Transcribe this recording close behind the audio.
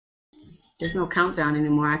There's no countdown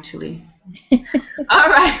anymore, actually. All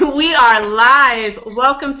right, we are live.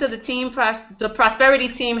 Welcome to the Prosperity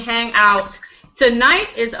Team Hangout. Tonight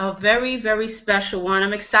is a very, very special one.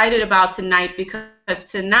 I'm excited about tonight because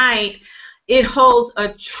tonight it holds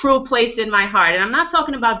a true place in my heart. And I'm not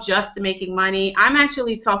talking about just making money. I'm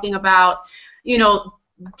actually talking about,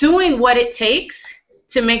 doing what it takes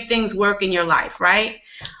to make things work in your life, right?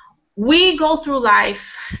 We go through life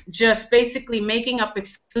just basically making up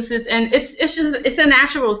excuses, and it's a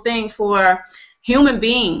natural thing for human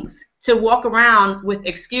beings to walk around with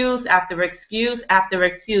excuse after excuse after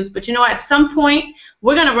excuse. But at some point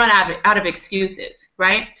we're going to run out of excuses,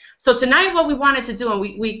 right? So tonight what we wanted to do, and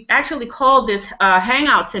we actually called this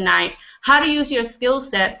hangout tonight, how to use your skill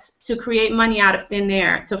sets to create money out of thin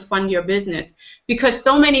air to fund your business. Because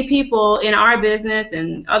so many people in our business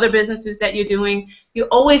and other businesses that you're doing, you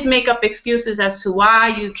always make up excuses as to why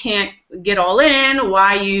you can't get all in,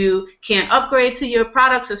 why you can't upgrade to your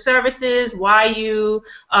products or services, why you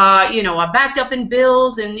are backed up in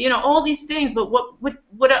bills, and all these things. But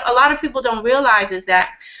what a lot of people don't realize is that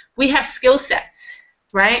we have skill sets,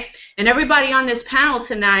 right? And everybody on this panel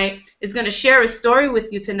tonight is going to share a story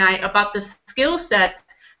with you tonight about the skill sets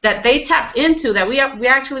that they tapped into, that we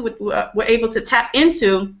actually were able to tap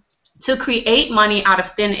into to create money out of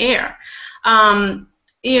thin air.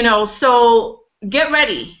 So get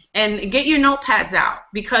ready and get your notepads out,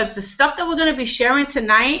 because the stuff that we're going to be sharing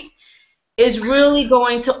tonight is really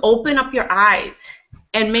going to open up your eyes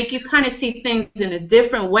and make you kind of see things in a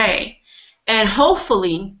different way. And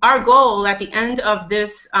hopefully our goal at the end of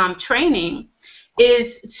this training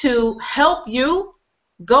is to help you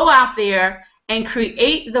go out there and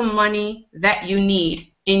create the money that you need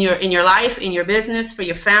in your life, in your business, for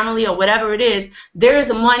your family, or whatever it is. There is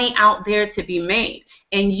money out there to be made,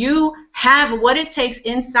 and you have what it takes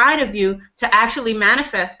inside of you to actually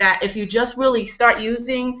manifest that if you just really start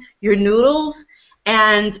using your noodles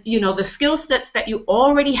and the skill sets that you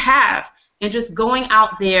already have, and just going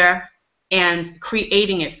out there and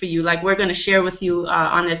creating it for you, like we're going to share with you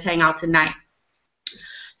on this hangout tonight.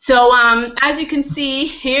 So as you can see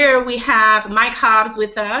here, we have Mike Hobbs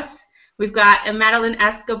with us. We've got Madeline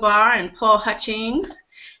Escobar and Paul Hutchings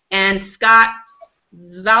and Scott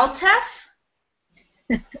Zlateff.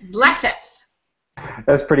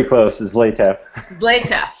 That's pretty close. Zlateff.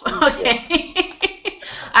 Okay.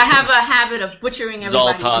 I have a habit of butchering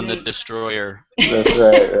everybody's Zoltan name. the Destroyer. That's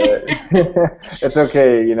right. It's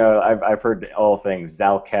okay. I've heard all things.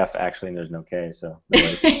 Zalkef, actually, and there's no K, so no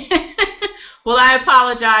worries. Well, I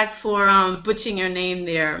apologize for butchering your name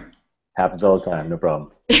there. Happens all the time, no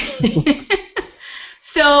problem.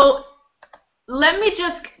 So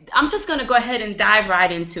I'm just going to go ahead and dive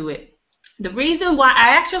right into it. The reason why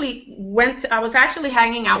I was actually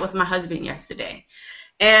hanging out with my husband yesterday.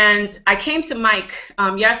 And I came to Mike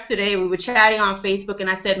yesterday. We were chatting on Facebook, and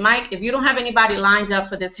I said, Mike, if you don't have anybody lined up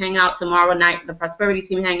for this hangout tomorrow night, the Prosperity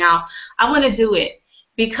Team Hangout, I want to do it,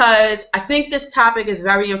 because I think this topic is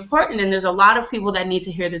very important, and there's a lot of people that need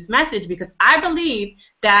to hear this message, because I believe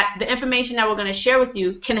that the information that we're going to share with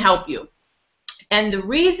you can help you. And the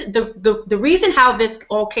reason how this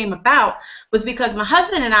all came about was because my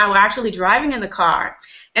husband and I were actually driving in the car,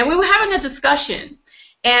 and we were having a discussion,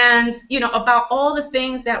 and about all the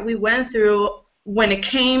things that we went through when it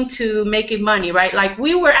came to making money, right? Like,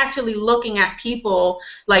 we were actually looking at people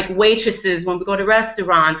like waitresses when we go to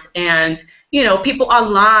restaurants, and people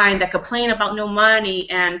online that complain about no money,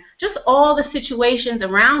 and just all the situations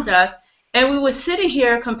around us. And we were sitting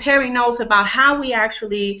here comparing notes about how we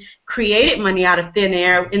actually created money out of thin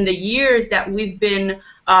air in the years that we've been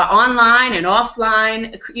online and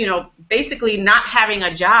offline, basically not having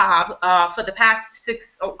a job for the past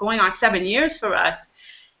 6, going on 7 years for us.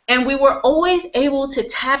 And we were always able to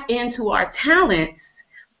tap into our talents.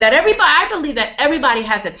 I believe that everybody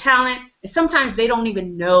has a talent, and sometimes they don't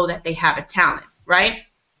even know that they have a talent, right?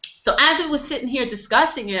 So as we were sitting here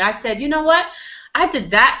discussing it, I said, you know what? I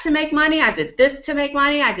did that to make money. I did this to make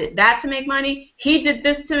money. I did that to make money. He did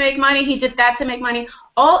this to make money. He did that to make money.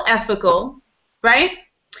 All ethical, right?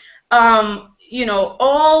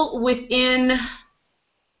 All within,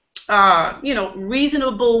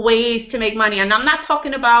 reasonable ways to make money. And I'm not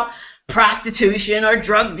talking about prostitution or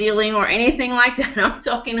drug dealing or anything like that. I'm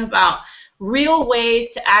talking about real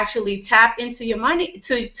ways to actually tap into your money,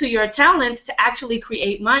 to your talents, to actually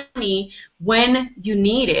create money when you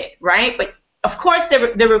need it, right? But of course,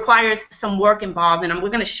 there requires some work involved, and we're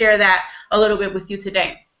going to share that a little bit with you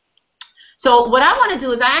today. So what I want to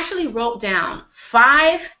do is I actually wrote down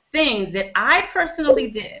 5 things that I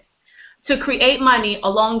personally did to create money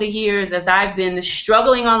along the years as I've been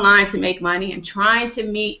struggling online to make money and trying to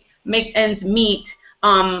meet make ends meet.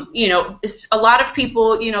 You know, a lot of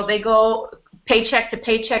people, you know, they go paycheck to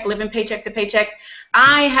paycheck, living paycheck to paycheck.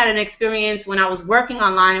 I had an experience when I was working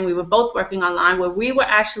online, and we were both working online, where we were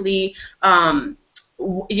actually,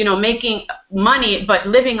 you know, making money, but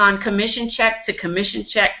living on commission check to commission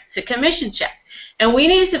check to commission check. And we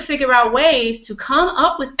needed to figure out ways to come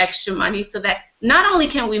up with extra money so that not only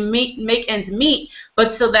can we make ends meet,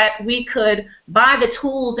 but so that we could buy the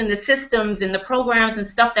tools and the systems and the programs and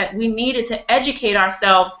stuff that we needed to educate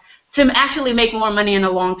ourselves to actually make more money in the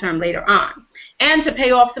long term later on, and to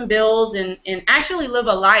pay off some bills and actually live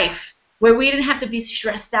a life where we didn't have to be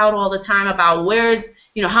stressed out all the time about where's,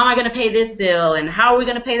 you know, how am I going to pay this bill and how are we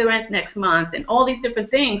going to pay the rent next month and all these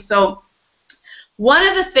different things. So one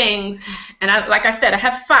of the things, and like I said, I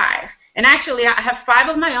have 5, and actually I have 5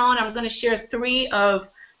 of my own. I'm going to share 3 of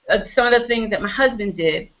some of the things that my husband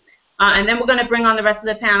did, and then we're going to bring on the rest of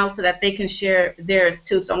the panel so that they can share theirs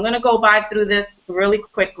too. So I'm going to go through this really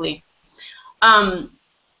quickly.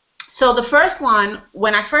 So the first one,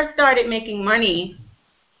 when I first started making money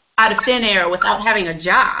out of thin air without having a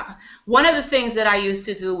job, one of the things that I used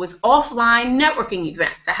to do was offline networking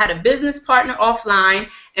events. I had a business partner offline,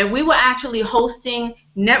 and we were actually hosting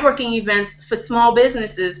networking events for small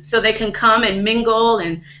businesses so they can come and mingle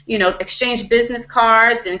and, you know, exchange business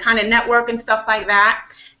cards and kind of network and stuff like that.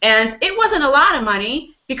 And it wasn't a lot of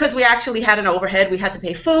money because we actually had an overhead. We had to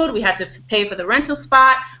pay food, we had to pay for the rental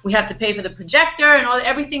spot, we had to pay for the projector and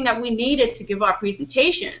everything that we needed to give our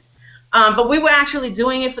presentations. But we were actually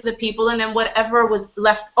doing it for the people, and then whatever was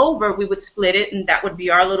left over, we would split it, and that would be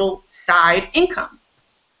our little side income.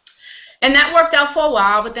 And that worked out for a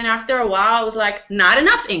while, but then after a while, it was like not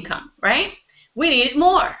enough income, right? We needed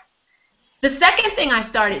more. The second thing I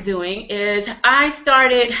started doing is I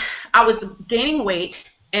was gaining weight,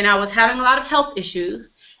 and I was having a lot of health issues,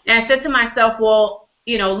 and I said to myself, well,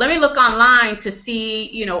 you know, let me look online to see,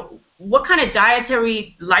 you know, what kind of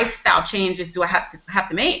dietary lifestyle changes do I have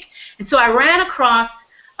to make? And so I ran across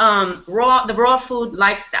the raw food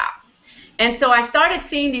lifestyle. And so I started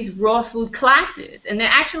seeing these raw food classes. And there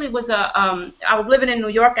actually was I was living in New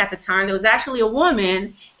York at the time. There was actually a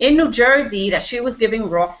woman in New Jersey that she was giving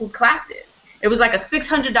raw food classes. It was like a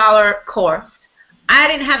 $600 course. I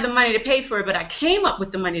didn't have the money to pay for it, but I came up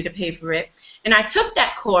with the money to pay for it. And I took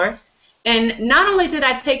that course. And not only did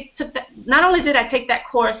I take that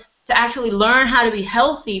course to actually learn how to be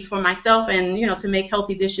healthy for myself and, you know, to make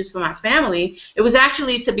healthy dishes for my family, it was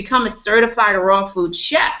actually to become a certified raw food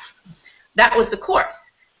chef. That was the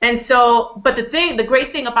course. And so, but the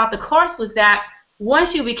great thing about the course was that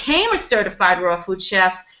once you became a certified raw food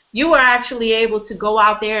chef, you were actually able to go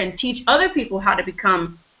out there and teach other people how to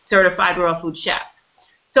become certified raw food chefs.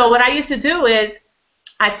 So what I used to do is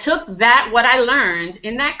I took what I learned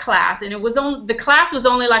in that class, and the class was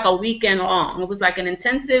only like a weekend long. It was like an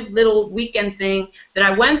intensive little weekend thing that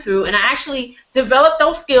I went through, and I actually developed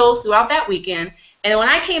those skills throughout that weekend. And when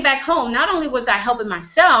I came back home, not only was I helping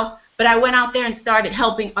myself, but I went out there and started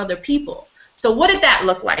helping other people. So what did that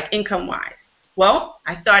look like income-wise? Well,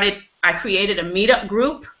 I created a meetup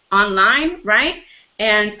group online, right?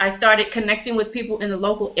 And I started connecting with people in the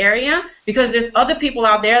local area because there's other people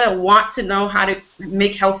out there that want to know how to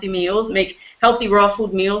make healthy meals, make healthy raw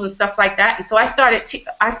food meals and stuff like that. And so I started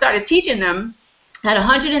teaching them at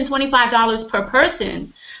 $125 per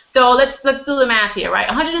person. So let's do the math here, right?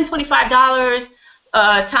 $125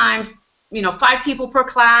 times, you know, 5 people per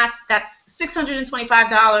class. That's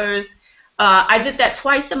 $625. I did that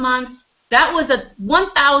twice a month. That was a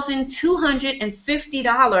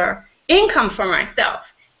 $1,250 income for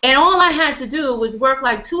myself. And all I had to do was work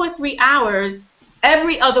like 2 or 3 hours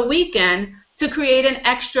every other weekend to create an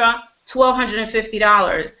extra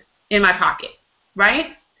 $1,250 in my pocket,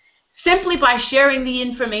 right? Simply by sharing the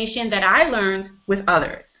information that I learned with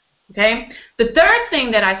others, okay? The third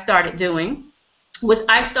thing that I started doing was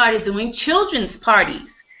I started doing children's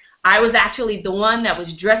parties. I was actually the one that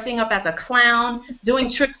was dressing up as a clown, doing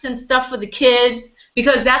tricks and stuff for the kids,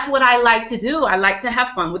 because that's what I like to do. I like to have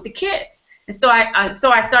fun with the kids. And so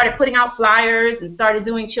I started putting out flyers and started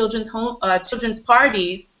doing children's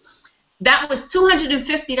parties. That was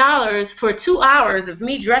 $250 for 2 hours of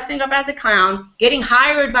me dressing up as a clown, getting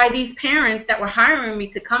hired by these parents that were hiring me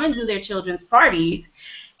to come and do their children's parties.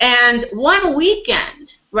 And one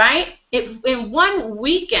weekend, right? In one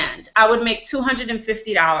weekend, I would make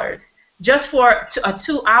 $250 just for a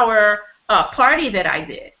 2-hour party that I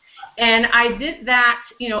did. And I did that,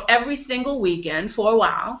 you know, every single weekend for a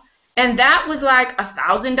while. And that was like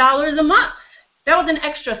 $1,000 a month. That was an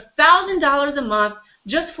extra $1,000 a month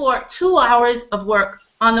just for 2 hours of work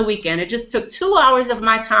on the weekend. It just took 2 hours of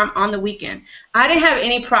my time on the weekend. I didn't have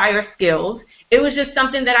any prior skills. It was just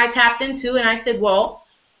something that I tapped into, and I said, well,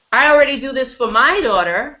 I already do this for my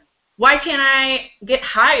daughter. Why can't I get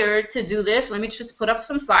hired to do this? Let me just put up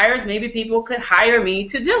some flyers. Maybe people could hire me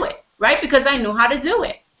to do it, right? Because I knew how to do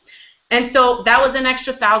it. And so that was an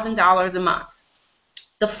extra $1,000 a month.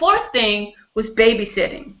 The fourth thing was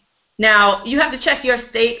babysitting. Now, you have to check your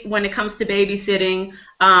state when it comes to babysitting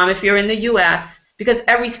if you're in the U.S., because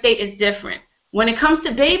every state is different. When it comes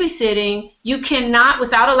to babysitting, you cannot,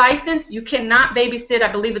 without a license, you cannot babysit,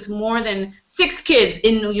 I believe it's more than 6 kids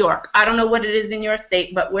in New York. I don't know what it is in your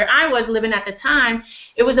state, but where I was living at the time,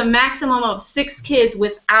 it was a maximum of 6 kids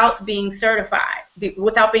without being certified,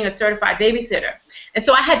 without being a certified babysitter. And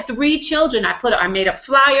so I had 3 children. I made up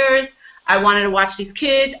flyers. I wanted to watch these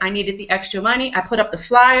kids. I needed the extra money. I put up the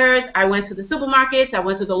flyers. I went to the supermarkets. I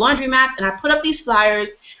went to the laundromats, and I put up these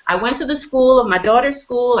flyers. I went to the school of my daughter's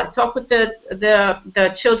school. I talked with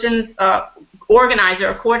the children's organizer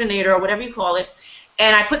or coordinator or whatever you call it,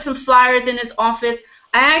 and I put some flyers in his office.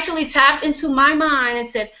 I actually tapped into my mind and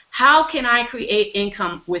said, how can I create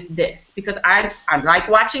income with this? Because I like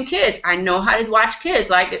watching kids. I know how to watch kids.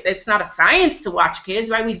 Like, it's not a science to watch kids,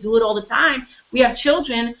 right? We do it all the time. We have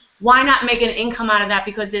children. Why not make an income out of that?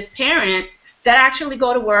 Because there's parents that actually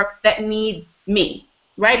go to work that need me,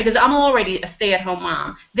 right? Because I'm already a stay-at-home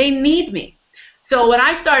mom. They need me. So what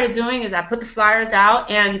I started doing is I put the flyers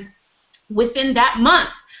out, and within that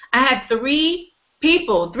month, I had 3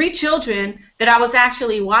 children that I was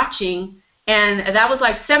actually watching, and that was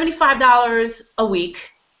like $75 a week.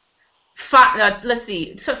 Let's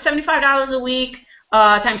see, so $75 a week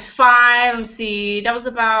times 5. Let me see, that was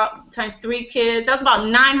about times 3 kids. That was about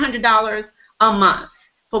 $900 a month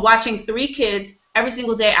for watching 3 kids every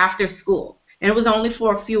single day after school, and it was only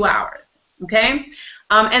for a few hours. Okay,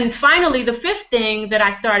 and finally, the 5th thing that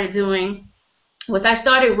I started doing was I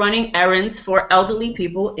started running errands for elderly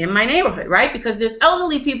people in my neighborhood, right? Because there's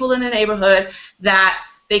elderly people in the neighborhood that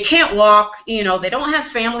they can't walk, you know, they don't have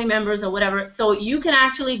family members or whatever. So you can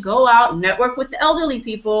actually go out and network with the elderly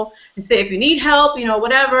people and say, if you need help, you know,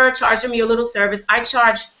 whatever, charge them your little service. I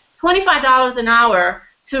charged $25 an hour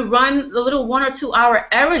to run the little 1 or 2 hour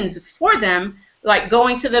errands for them, like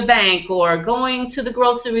going to the bank or going to the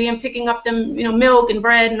grocery and picking up them, you know, milk and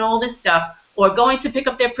bread and all this stuff, or going to pick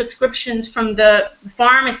up their prescriptions from the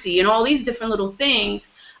pharmacy and all these different little things,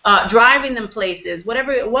 driving them places,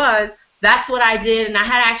 whatever it was. That's what I did, and I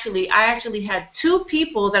actually had 2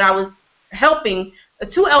 people that I was helping,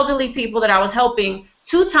 2 elderly people that I was helping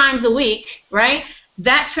 2 times a week, right?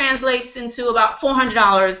 That translates into about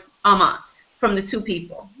 $400 a month from the 2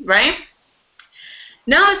 people, right?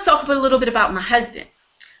 Now let's talk a little bit about my husband.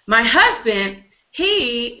 My husband,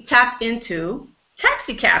 he tapped into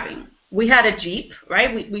taxi cabbing. We had a Jeep,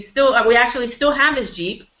 right? We actually still have this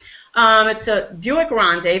Jeep. It's a Buick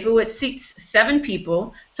Rendezvous. It seats 7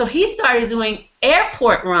 people. So he started doing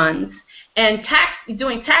airport runs and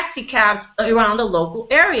doing taxi cabs around the local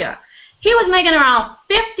area. He was making around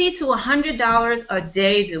 $50 to $100 a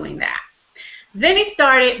day doing that. Then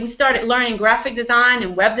we started learning graphic design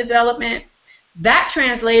and web development. That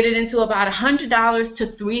translated into about $100 to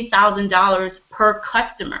 $3,000 per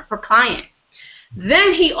customer, per client.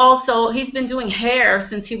 Then he's been doing hair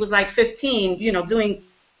since he was like 15, you know, doing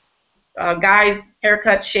guys'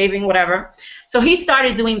 haircuts, shaving, whatever. So he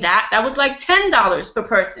started doing that. That was like $10 per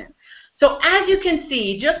person. So as you can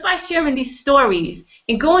see, just by sharing these stories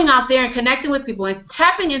and going out there and connecting with people and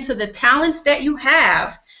tapping into the talents that you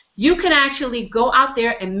have, you can actually go out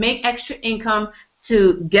there and make extra income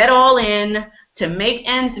to get all in, to make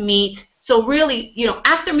ends meet. So really, you know,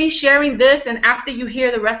 after me sharing this and after you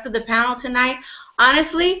hear the rest of the panel tonight,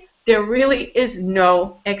 honestly, there really is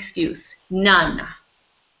no excuse. None.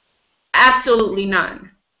 Absolutely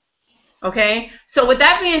none. Okay? So with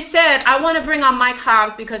that being said, I want to bring on Mike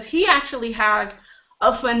Hobbs because he actually has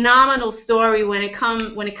a phenomenal story when it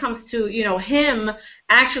comes to, you know, him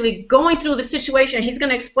actually going through the situation. He's going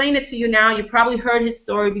to explain it to you now. You probably heard his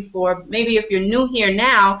story before. Maybe if you're new here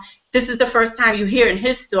now, this is the first time you hear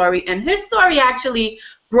his story. And his story actually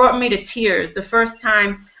brought me to tears the first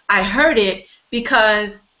time I heard it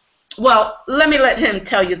because, well, let him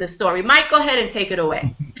tell you the story. Mike, go ahead and take it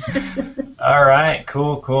away. All right,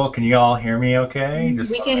 cool. Can you all hear me okay?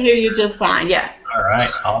 We can hear you just fine, yes. All right,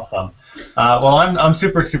 awesome. Well, I'm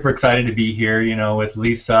super excited to be here, you know, with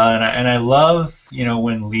Lisa, and I love, you know,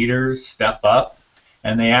 when leaders step up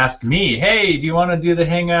and they ask me, hey, do you want to do the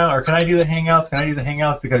hangout, or can I do the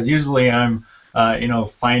hangouts? Because usually I'm, you know,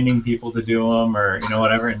 finding people to do them, or, you know,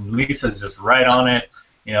 whatever, and Lisa's just right on it,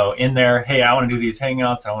 you know, in there. Hey, I want to do these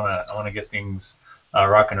hangouts. I want to get things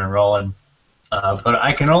rocking and rolling. But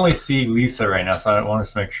I can only see Lisa right now, so I want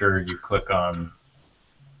to make sure you click on.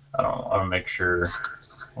 I don't know. I want to make sure.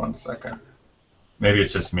 1 second. Maybe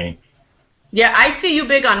it's just me. Yeah, I see you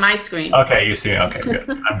big on my screen. Okay, you see me. Okay, good.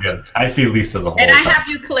 I'm good. I see Lisa the whole time. And I have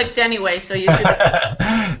you clicked anyway, so you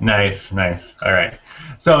should. Nice, nice. All right.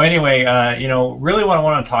 So anyway, you know, really what I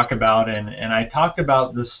want to talk about, and I talked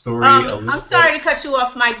about this story a little bit. I'm sorry to cut you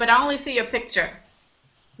off, Mike, but I only see your picture,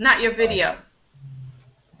 not your video.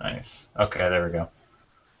 Nice. Okay, there we go.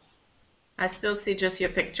 I still see just your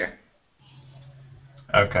picture.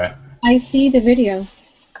 Okay. I see the video.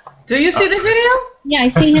 Do you see the video? Yeah, I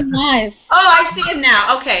see him live. Oh, I see him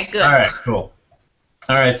now. Okay, good. All right, cool.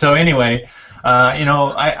 All right, so anyway, you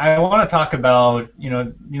know, I want to talk about, you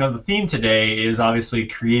know, the theme today is obviously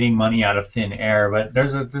creating money out of thin air, but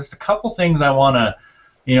there's a couple things I want to,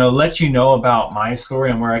 you know, let you know about my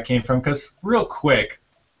story and where I came from, because real quick,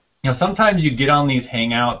 you know, sometimes you get on these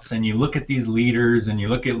hangouts and you look at these leaders and you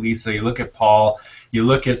look at Lisa, you look at Paul, you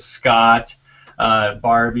look at Scott,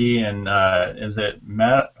 Barbie, and is it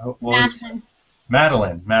Madeline?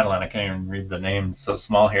 Madeline, I can't even read the name, so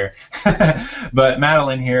small here. But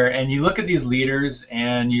Madeline here, and you look at these leaders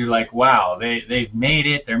and you're like, wow, they've made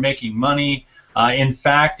it, they're making money. In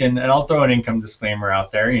fact, and I'll throw an income disclaimer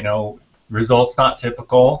out there, you know, results not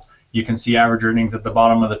typical. You can see average earnings at the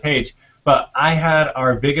bottom of the page. But I had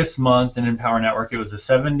our biggest month in Empower Network. It was a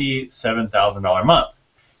 $77,000 month.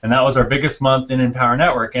 And that was our biggest month in Empower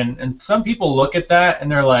Network. And some people look at that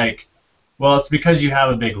and they're like, well, it's because you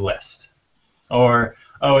have a big list. Or,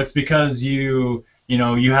 oh, it's because you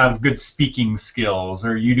have good speaking skills,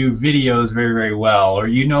 or you do videos very, very well, or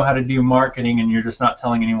you know how to do marketing and you're just not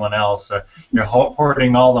telling anyone else, or you're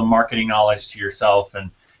hoarding all the marketing knowledge to yourself, and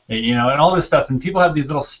you know, and all this stuff. And people have these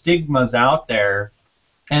little stigmas out there,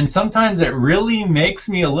 and sometimes it really makes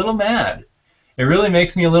me a little mad. It really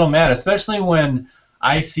makes me a little mad, especially when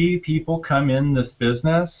I see people come in this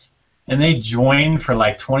business and they join for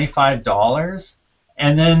like $25.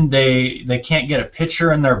 And then they can't get a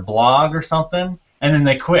picture in their blog or something, and then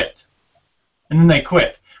they quit. And then they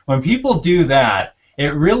quit. When people do that,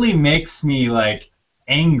 it really makes me like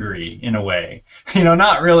angry in a way. You know,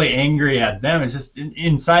 not really angry at them. It's just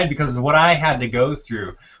inside because of what I had to go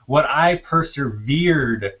through, what I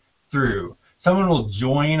persevered through. Someone will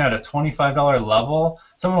join at a $25 level.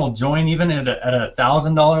 Someone will join even at a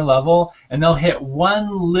 $1,000 level, and they'll hit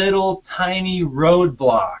one little tiny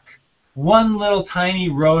roadblock. One little tiny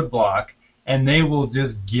roadblock, and they will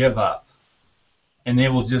just give up. And they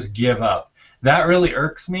will just give up. That really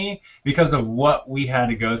irks me because of what we had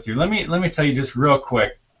to go through. Let me tell you just real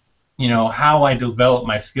quick, you know, how I developed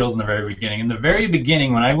my skills in the very beginning. In the very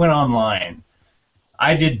beginning, when I went online,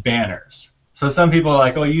 I did banners. So some people are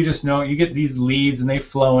like, oh, you just know, you get these leads and they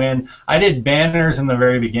flow in. I did banners in the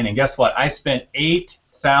very beginning. Guess what? I spent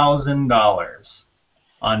 $8,000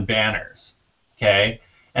 on banners. Okay?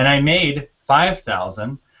 And I made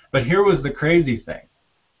 $5,000, but here was the crazy thing.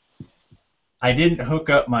 I didn't hook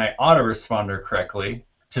up my autoresponder correctly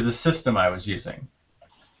to the system I was using.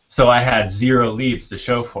 So I had 0 leads to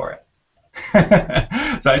show for it.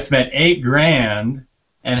 So I spent $8,000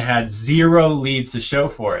 and had 0 leads to show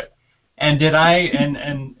for it. And did I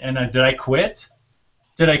did I quit?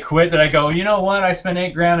 Did I quit? Did I go, you know what, I spent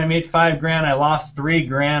 $8,000, I made $5,000, I lost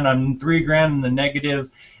 $3,000, I'm $3,000 in the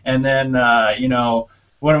negative, and then you know,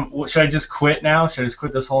 what should I just quit now? Should I just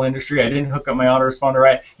quit this whole industry? I didn't hook up my autoresponder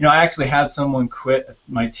right. You know, I actually had someone quit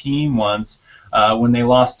my team once when they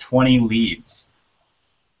lost 20 leads.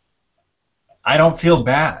 I don't feel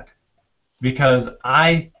bad because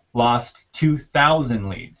I lost 2,000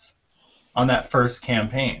 leads on that first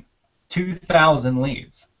campaign. 2,000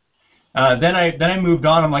 leads. Then I moved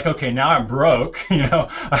on. I'm like, okay, now I'm broke. You know,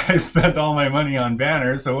 I spent all my money on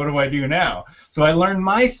banners. So what do I do now? So I learned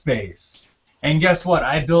MySpace. And guess what?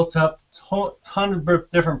 I built up tons of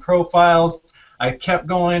different profiles. I kept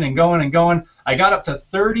going and going and going. I got up to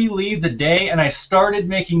 30 leads a day, and I started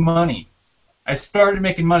making money. I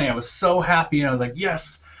was so happy, and I was like,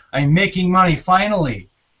 yes, I'm making money finally.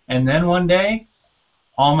 And then one day,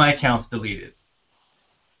 all my accounts deleted.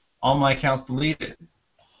 All my accounts deleted.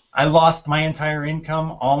 I lost my entire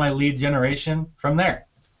income, all my lead generation from there.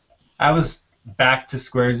 I was back to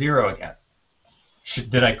square zero again.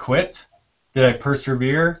 Did I quit? Did I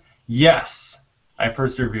persevere? Yes, I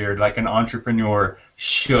persevered like an entrepreneur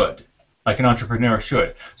should. Like an entrepreneur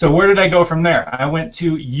should. So where did I go from there? I went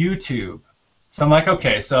to YouTube. So I'm like,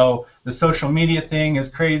 okay, so the social media thing is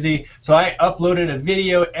crazy. So I uploaded a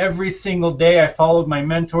video every single day. I followed my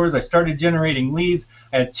mentors. I started generating leads.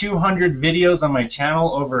 I had 200 videos on my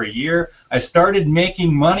channel over a year. I started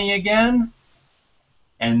making money again.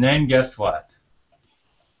 And then guess what?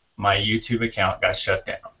 My YouTube account got shut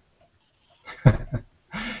down.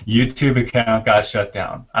 YouTube account got shut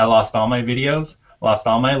down. I lost all my videos, lost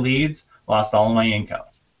all my leads, lost all my income.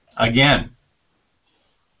 Again,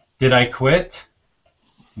 did I quit?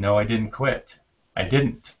 No, I didn't quit. I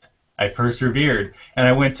didn't. I persevered, and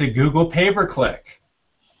I went to Google pay-per-click.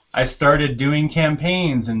 I started doing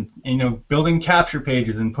campaigns and building capture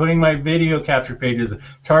pages and putting my video capture pages,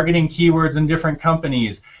 targeting keywords in different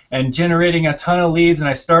companies, and generating a ton of leads, and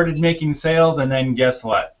I started making sales, and then guess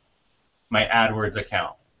what? My AdWords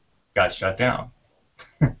account got shut down.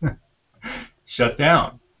 Shut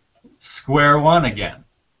down. Square one again.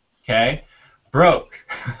 Okay? Broke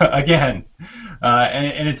again.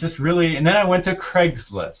 And it just really, and then I went to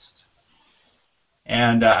Craigslist.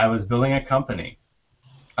 And I was building a company.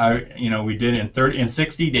 We did in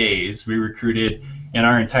 60 days, we recruited in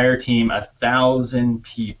our entire team 1,000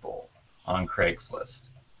 people on Craigslist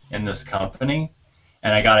in this company.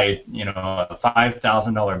 And I got a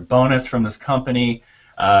 $5,000 bonus from this company.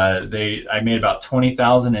 I made about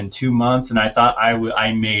 $20,000 in 2 months, and I thought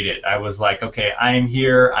I made it. I was like, okay, I am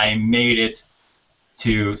here. I made it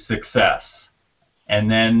to success. And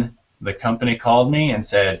then the company called me and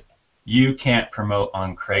said, you can't promote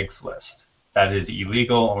on Craigslist. That is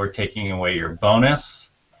illegal, and we're taking away your bonus.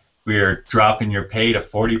 We are dropping your pay to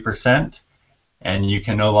 40%, and you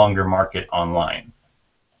can no longer market online.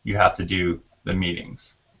 You have to do the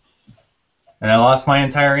meetings. And I lost my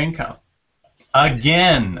entire income.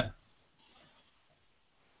 Again.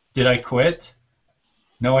 Did I quit?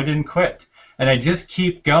 No, I didn't quit. And I just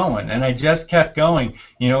keep going, and I just kept going.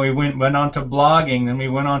 We went on to blogging, then we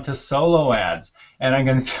went on to solo ads. And I'm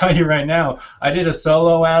going to tell you right now, I did a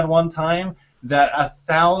solo ad one time that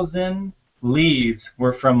 1,000 leads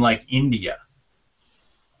were from like India.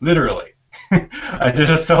 Literally. I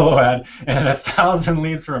did a solo ad and 1,000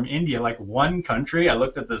 leads from India, like one country. I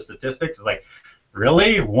looked at the statistics. It's like,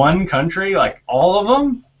 really? One country? Like all of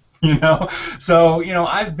them? So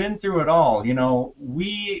I've been through it all.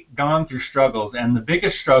 We gone through struggles, and the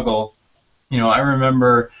biggest struggle, I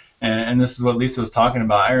remember, and this is what Lisa was talking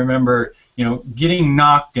about. I remember, getting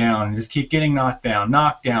knocked down, and just keep getting knocked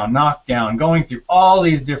down, going through all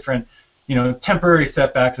these different, temporary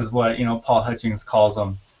setbacks is what Paul Hutchings calls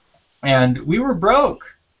them, and we were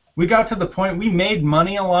broke. We got to the point we made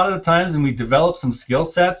money a lot of the times, and we developed some skill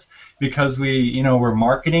sets because we, were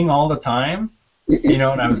marketing all the time. And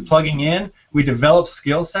I was plugging in. We developed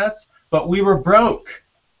skill sets, but we were broke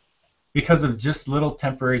because of just little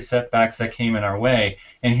temporary setbacks that came in our way.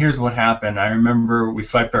 And here's what happened. I remember we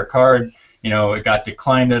swiped our card. It got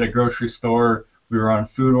declined at a grocery store. We were on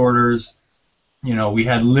food orders. We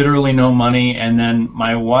had literally no money. And then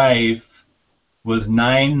my wife was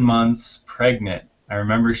 9 months pregnant. I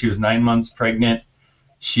remember she was 9 months pregnant.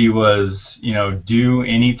 She was, due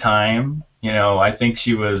any time. I think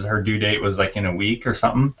her due date was like in a week or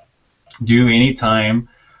something. Due any time.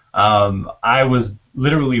 We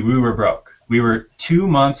were broke. We were 2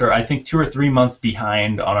 months, or I think 2 or 3 months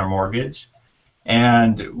behind on our mortgage.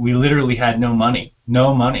 And we literally had no money.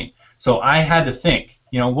 So I had to think,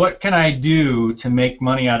 what can I do to make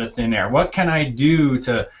money out of thin air? What can I do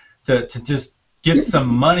to just get some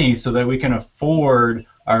money so that we can afford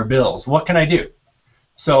our bills? What can I do?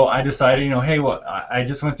 So I decided, hey, I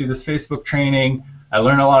just went through this Facebook training. I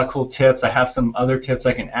learned a lot of cool tips. I have some other tips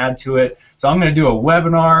I can add to it. So I'm going to do a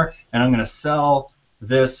webinar, and I'm going to sell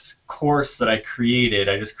this course that I created.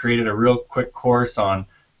 I just created a real quick course on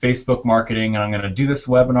Facebook marketing, and I'm going to do this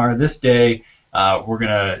webinar this day. We're going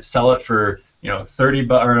to sell it for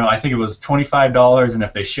I think it was $25, and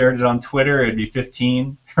if they shared it on Twitter, it'd be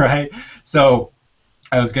 $15, right? So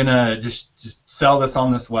I was going to just sell this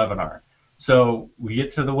on this webinar. So we get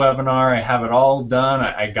to the webinar. I have it all done.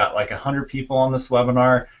 I got like 100 people on this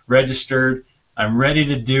webinar registered. I'm ready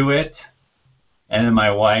to do it, and then my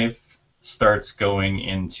wife starts going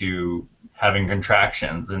into having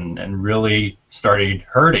contractions and really started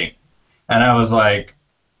hurting. And I was like,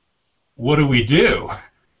 what do we do?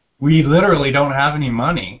 We literally don't have any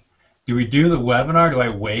money. Do we do the webinar? Do I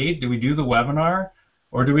wait? Do we do the webinar?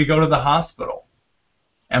 Or do we go to the hospital?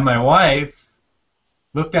 And my wife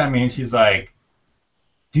looked at me and she's like,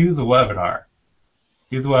 do the webinar.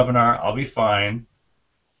 Do the webinar, I'll be fine.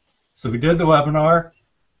 So we did the webinar,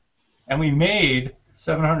 and we made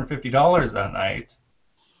 $750 that night,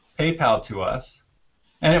 PayPal to us,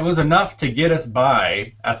 and it was enough to get us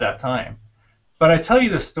by at that time. But I tell you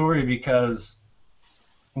this story because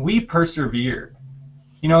we persevered.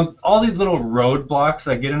 All these little roadblocks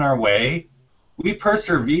that get in our way, we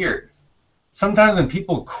persevered. Sometimes when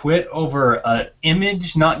people quit over an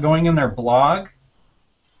image not going in their blog,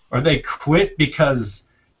 or they quit because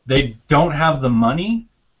they don't have the money,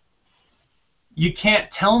 you can't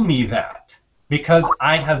tell me that, because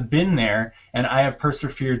I have been there and I have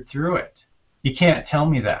persevered through it. You can't tell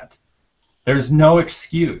me that. There's no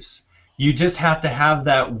excuse. You just have to have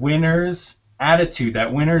that winner's attitude,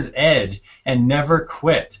 that winner's edge, and never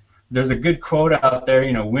quit. There's a good quote out there,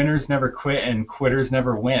 you know, winners never quit and quitters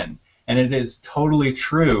never win. And it is totally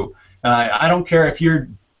true. I don't care if you're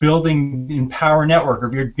building Empower Network or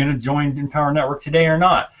if you're going to join Empower Network today or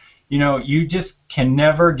not. You know, you just can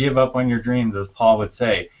never give up on your dreams, as Paul would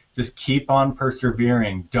say. Just keep on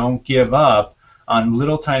persevering. Don't give up on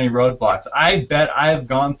little tiny roadblocks. I bet I've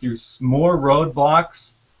gone through more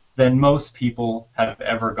roadblocks than most people have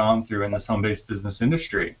ever gone through in this home-based business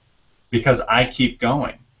industry, because I keep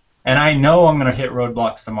going. And I know I'm going to hit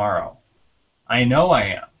roadblocks tomorrow. I know I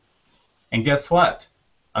am. And guess what?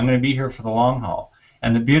 I'm going to be here for the long haul.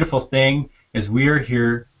 And the beautiful thing is we are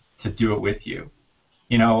here to do it with you.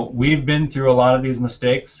 You know, we've been through a lot of these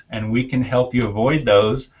mistakes, and we can help you avoid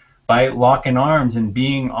those by locking arms and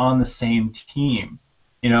being on the same team.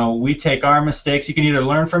 You know, we take our mistakes. You can either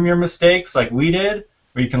learn from your mistakes like we did,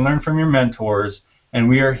 or you can learn from your mentors. And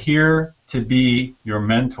we are here to be your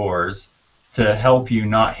mentors to help you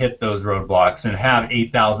not hit those roadblocks and have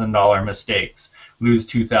 $8,000 mistakes, lose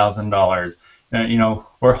 $2,000. You know,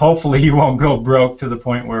 or hopefully you won't go broke to the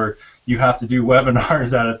point where you have to do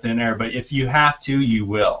webinars out of thin air. But if you have to, you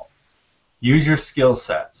will. Use your skill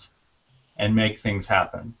sets and make things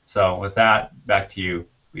happen. So with that, back to you,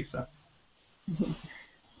 Lisa. Can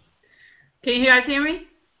you guys hear me?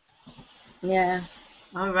 Yeah.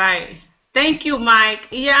 All right. Thank you, Mike.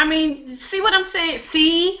 Yeah, I mean, see what I'm saying?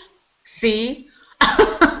 See?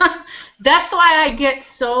 That's why I get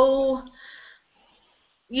so,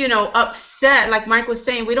 you know, upset. Like Mike was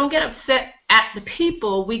saying, we don't get upset at the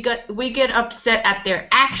people. We get upset at their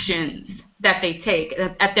actions that they take,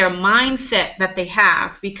 at their mindset that they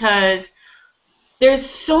have, because there's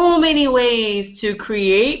so many ways to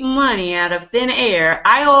create money out of thin air.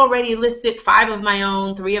 I already listed 5 of my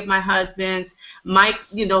own, 3 of my husband's. Mike,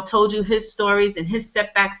 you know, told you his stories and his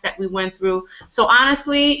setbacks that we went through. So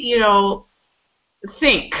honestly, you know,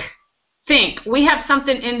 think. We have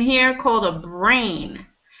something in here called a brain.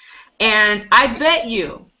 And I bet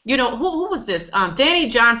you know, who was this? Danny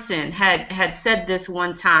Johnson had said this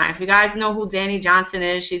one time. If you guys know who Danny Johnson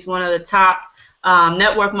is, she's one of the top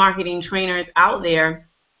network marketing trainers out there.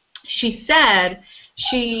 She said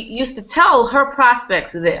she used to tell her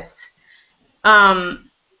prospects this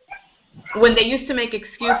when they used to make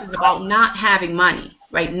excuses about not having money,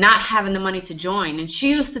 right? Not having the money to join. And she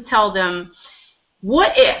used to tell them,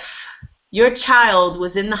 what if your child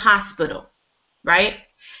was in the hospital, right?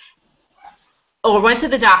 Or went to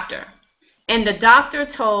the doctor, and the doctor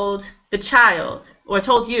told the child, or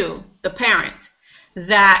told you, the parent,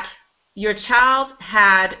 that your child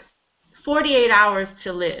had 48 hours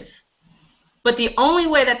to live. But the only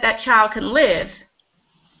way that that child can live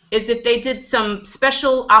is if they did some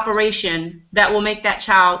special operation that will make that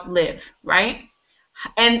child live, right?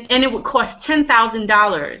 And it would cost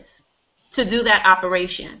 $10,000 to do that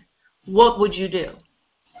operation. What would you do?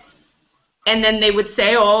 And then they would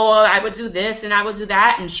say, oh, I would do this and I would do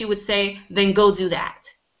that. And she would say, then go do that.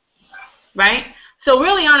 Right? So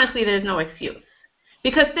really, honestly, there's no excuse.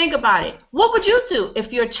 Because think about it. What would you do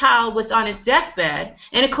if your child was on his deathbed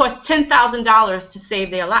and it cost $10,000 to save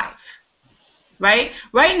their life? Right?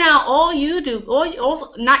 Right now, all you do,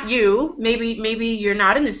 not you, maybe you're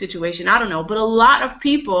not in this situation, I don't know, but a lot of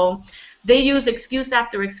people, they use excuse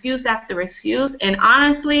after excuse after excuse, and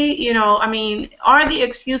honestly, you know, I mean, are the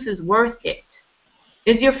excuses worth it?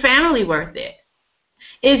 Is your family worth it?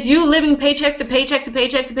 Is you living paycheck to paycheck to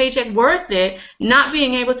paycheck to paycheck worth it, not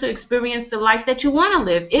being able to experience the life that you want to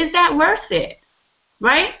live? Is that worth it?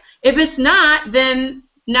 Right? If it's not, then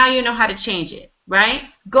now you know how to change it, right?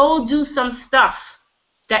 Go do some stuff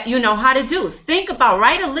that you know how to do. Think about,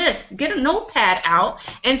 write a list, get a notepad out,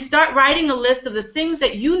 and start writing a list of the things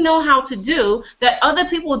that you know how to do that other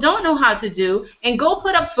people don't know how to do, and go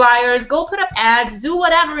put up flyers, go put up ads, do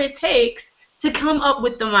whatever it takes to come up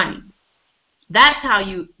with the money. That's how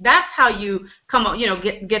you come up, you know,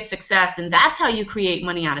 get success, and that's how you create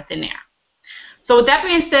money out of thin air. So with that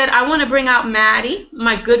being said, I want to bring out Maddie,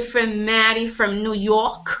 my good friend Maddie from New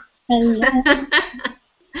York. Hello.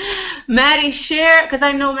 Maddie, share, because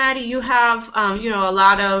I know, Maddie, you have, you know, a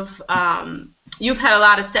lot of, you've had a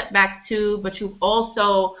lot of setbacks too, but you've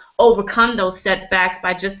also overcome those setbacks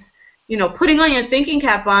by just, you know, putting on your thinking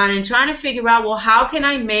cap on and trying to figure out, well, how can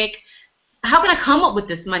I come up with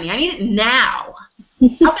this money? I need it now.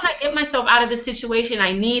 How can I get myself out of this situation?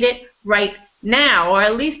 I need it right now, or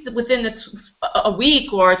at least within a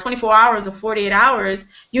week or 24 hours or 48 hours,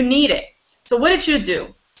 you need it. So what did you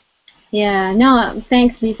do? Yeah, no,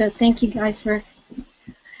 thanks, Lisa. Thank you guys for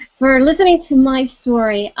listening to my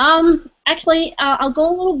story. Actually, I'll go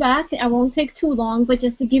a little back. I won't take too long, but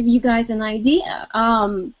just to give you guys an idea.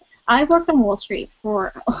 I worked on Wall Street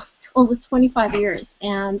for almost 25 years,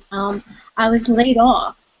 and I was laid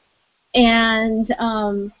off. And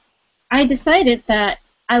I decided that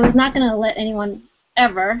I was not going to let anyone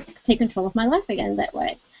ever take control of my life again that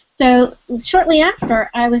way. So shortly after,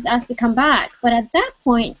 I was asked to come back, but at that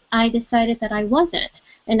point, I decided that I wasn't,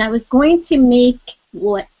 and I was going to make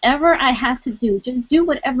whatever I had to do, just do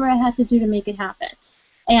whatever I had to do to make it happen.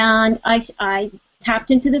 And I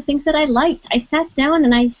tapped into the things that I liked. I sat down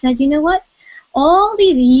and I said, you know what? All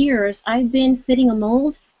these years, I've been fitting a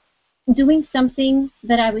mold, doing something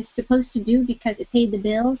that I was supposed to do because it paid the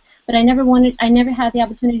bills, but I never had the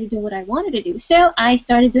opportunity to do what I wanted to do. So I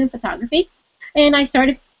started doing photography, and I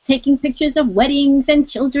started taking pictures of weddings and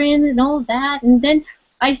children and all that, and then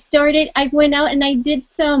I went out and I did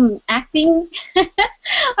some acting.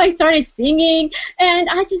 I started singing, and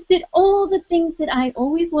I just did all the things that I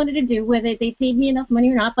always wanted to do, whether they paid me enough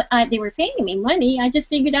money or not, but they were paying me money. I just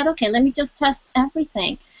figured out, okay, let me just test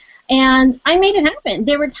everything. And I made it happen.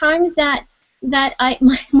 There were times that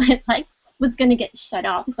my life was going to get shut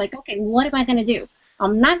off. It's like, okay, what am I going to do?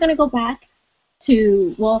 I'm not going to go back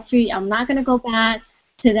to Wall Street. I'm not going to go back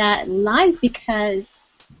to that life because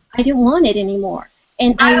I didn't want it anymore.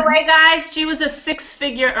 And by the way, guys, she was a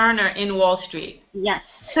six-figure earner in Wall Street.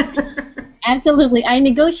 Yes, absolutely. I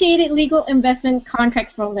negotiated legal investment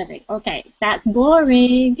contracts for a living. Okay, that's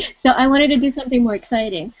boring. So I wanted to do something more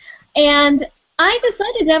exciting. And I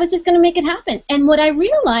decided that I was just going to make it happen. And what I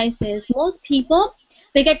realized is most people,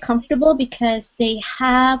 they get comfortable because they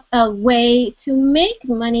have a way to make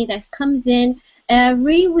money that comes in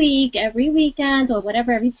every week, every weekend, or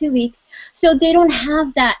whatever, every 2 weeks. So they don't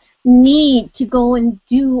have that need to go and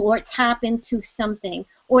do or tap into something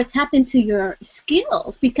or tap into your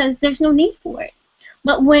skills because there's no need for it.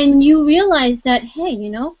 But when you realize that, hey,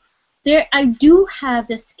 you know, I do have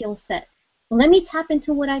this skill set. Let me tap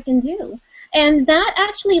into what I can do. And that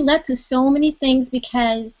actually led to so many things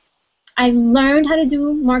because I learned how to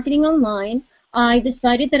do marketing online. I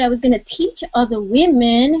decided that I was going to teach other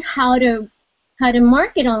women how to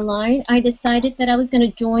market online. I decided that I was going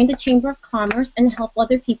to join the Chamber of Commerce and help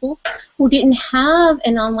other people who didn't have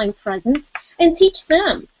an online presence and teach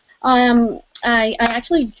them. I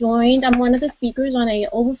actually joined, I'm one of the speakers on a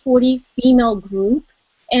over 40 female group,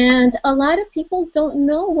 and a lot of people don't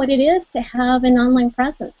know what it is to have an online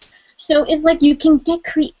presence. So it's like you can get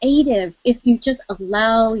creative if you just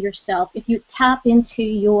allow yourself, if you tap into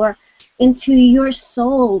your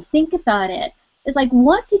soul. Think about it. It's like,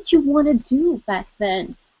 what did you want to do back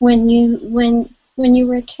then when you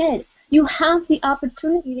were a kid? You have the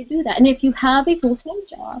opportunity to do that. And if you have a full-time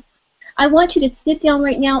job, I want you to sit down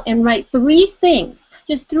right now and write 3 things,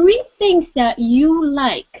 just 3 things that you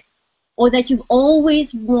like or that you've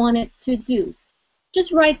always wanted to do.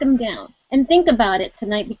 Just write them down and think about it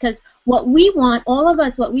tonight, because what we want, all of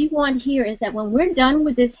us, what we want here is that when we're done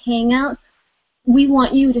with this hangout, we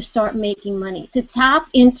want you to start making money, to tap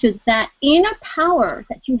into that inner power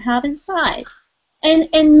that you have inside and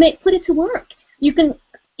put it to work. You can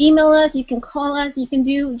email us, you can call us, you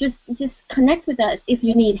can just connect with us if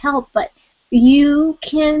you need help, but you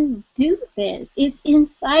can do this. It's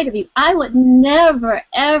inside of you. I would never,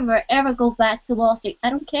 ever, ever go back to Wall Street. I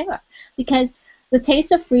don't care, because the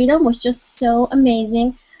taste of freedom was just so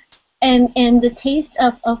amazing, and the taste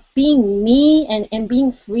of being me and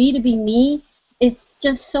being free to be me is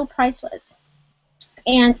just so priceless.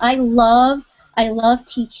 And I love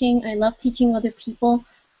teaching. I love teaching other people.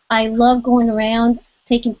 I love going around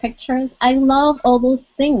taking pictures. I love all those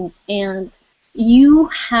things. And you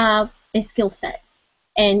have a skill set.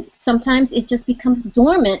 And sometimes it just becomes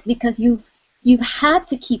dormant because you've had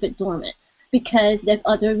to keep it dormant because there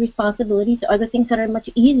are other responsibilities, other things that are much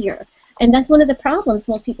easier. And that's one of the problems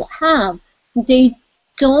most people have. They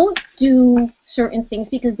don't do certain things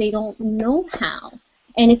because they don't know how.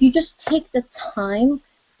 And if you just take the time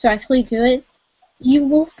to actually do it, you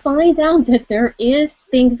will find out that there is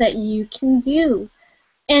things that you can do.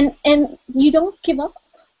 And you don't give up.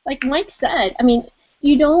 Like Mike said, I mean,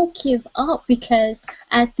 you don't give up, because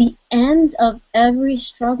at the end of every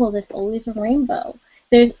struggle, there's always a rainbow.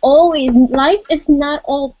 There's always, life is not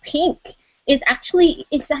all pink. It's actually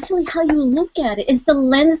how you look at it. It's the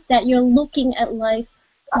lens that you're looking at life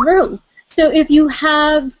through. So if you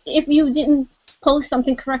didn't post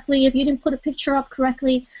something correctly, if you didn't put a picture up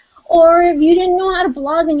correctly, or if you didn't know how to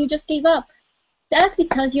blog and you just gave up, That's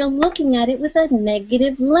because you're looking at it with a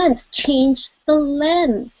negative lens. Change the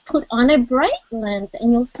lens. Put on a bright lens,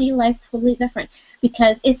 and you'll see life totally different,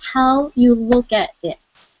 because it's how you look at it.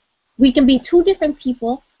 We can be two different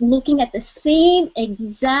people looking at the same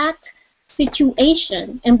exact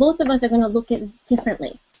situation, and both of us are going to look at it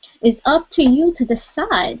differently. It's up to you to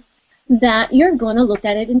decide that you're going to look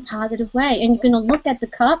at it in a positive way, and you're going to look at the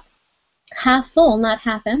cup half full, not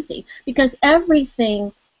half empty, because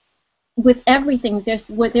with everything,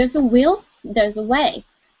 where there's a will, there's a way.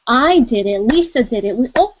 I did it. Lisa did it. We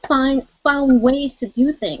all found ways to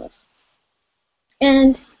do things.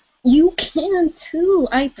 And you can too.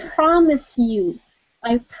 I promise you.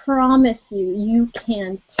 I promise you, you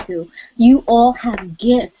can too. You all have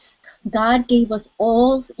gifts. God gave us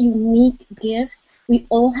all unique gifts. We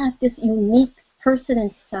all have this unique person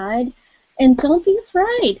inside. And don't be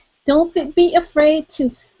afraid. Don't be afraid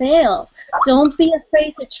to fail. Don't be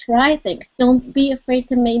afraid to try things. Don't be afraid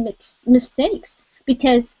to make mistakes,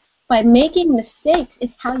 because by making mistakes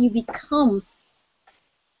is how you become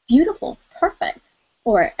beautiful, perfect,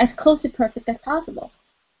 or as close to perfect as possible.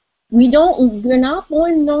 We're not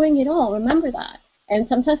born knowing it all. Remember that. And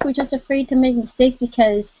sometimes we're just afraid to make mistakes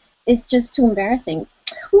because it's just too embarrassing.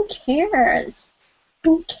 Who cares?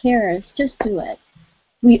 Who cares? Just do it.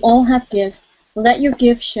 We all have gifts. Let your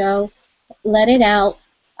gift show. Let it out.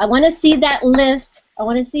 I want to see that list. I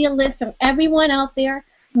want to see a list from everyone out there.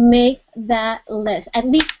 Make that list. At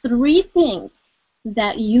least 3 things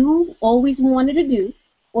that you always wanted to do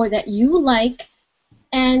or that you like,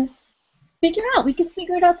 and figure out. We can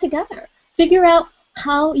figure it out together. Figure out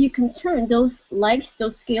how you can turn those likes,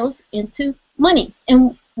 those skills into money.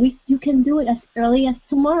 And you can do it as early as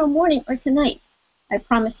tomorrow morning or tonight. I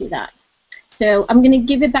promise you that. So I'm going to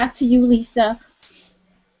give it back to you, Lisa.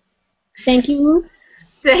 Thank you.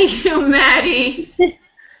 Thank you, Maddie.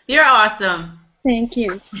 You're awesome. Thank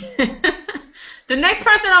you. The next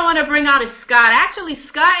person I want to bring out is Scott. Actually,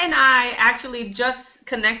 Scott and I actually just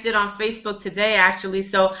connected on Facebook today, actually.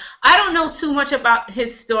 So I don't know too much about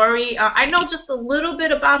his story. I know just a little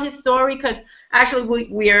bit about his story because actually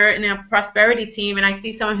we are in a prosperity team, and I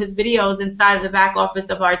see some of his videos inside of the back office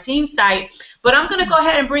of our team site. But I'm going to go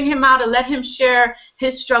ahead and bring him out and let him share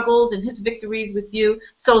his struggles and his victories with you.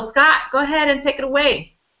 So Scott, go ahead and take it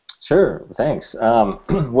away. Sure, thanks.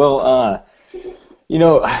 Well, you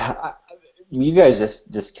know, you guys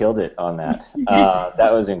just killed it on that.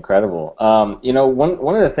 That was incredible. You know,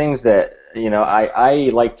 one of the things that I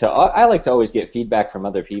like to always get feedback from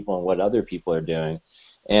other people and what other people are doing.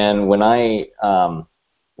 And when I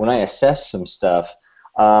assess some stuff,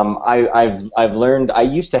 I've learned I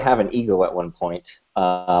used to have an ego at one point,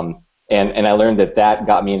 and I learned that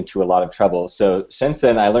got me into a lot of trouble. So since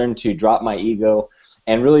then, I learned to drop my ego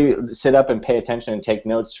and really sit up and pay attention and take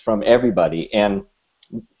notes from everybody. And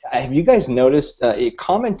have you guys noticed,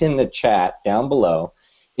 comment in the chat down below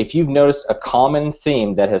if you've noticed a common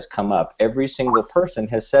theme that has come up. Every single person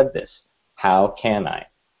has said this: how can I?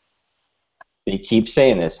 They keep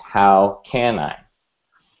saying this: how can I?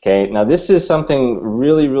 Okay, now this is something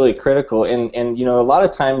really, really critical, and you know, a lot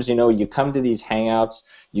of times, you know, you come to these hangouts,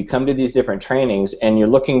 you come to these different trainings, and you're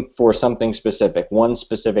looking for something specific, one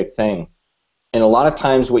specific thing. And a lot of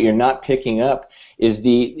times what you're not picking up is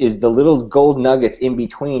the little gold nuggets in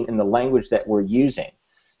between in the language that we're using.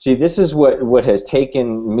 See, this is what has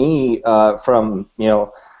taken me from, you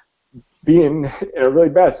know, being in a really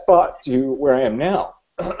bad spot to where I am now.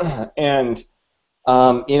 And,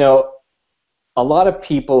 you know, a lot of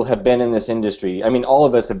people have been in this industry. I mean, all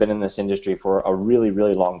of us have been in this industry for a really,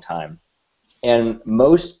 really long time. And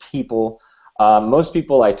most people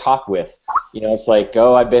I talk with, you know, it's like,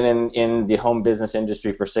 oh, I've been in the home business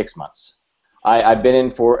industry for 6 months. I've been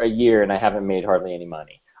in for a year and I haven't made hardly any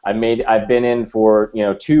money. I've been in for, you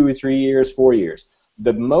know, 2, 3 years, 4 years.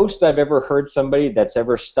 The most I've ever heard somebody that's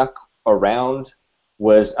ever stuck around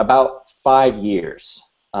was about 5 years.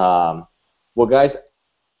 Well, guys,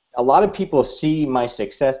 a lot of people see my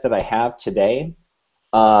success that I have today,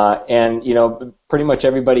 and you know, pretty much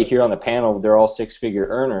everybody here on the panel, they're all 6-figure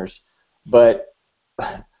earners. But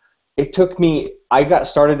it took me, I got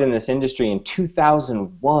started in this industry in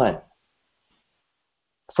 2001.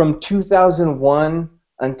 From 2001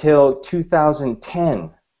 until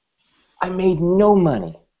 2010, I made no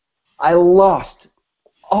money. I lost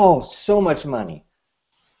so much money.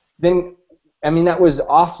 Then, I mean, that was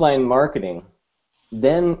offline marketing.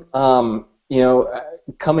 Then, you know,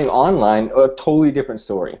 coming online, a totally different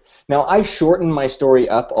story. Now, I shortened my story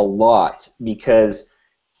up a lot because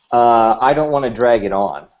I don't want to drag it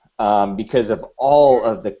on because of all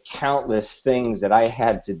of the countless things that I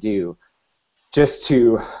had to do just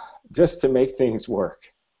to just to make things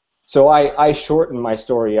work. So I shortened my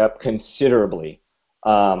story up considerably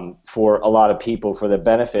for a lot of people for the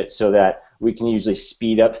benefit, so that we can usually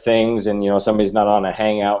speed up things, and somebody's not on a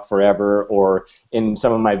hangout forever, or in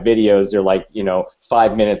some of my videos they're like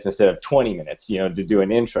 5 minutes instead of 20 minutes to do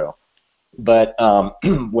an intro. But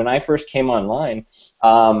when I first came online,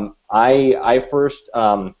 I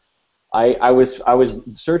was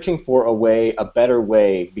searching for a better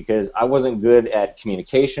way, because I wasn't good at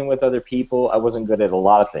communication with other people. I wasn't good at a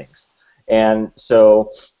lot of things, and so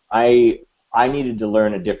I needed to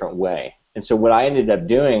learn a different way. And so what I ended up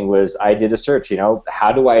doing was I did a search.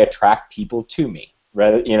 How do I attract people to me?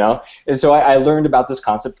 And so I learned about this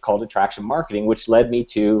concept called attraction marketing, which led me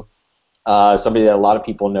to somebody that a lot of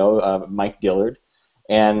people know, Mike Dillard,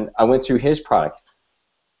 and I went through his product.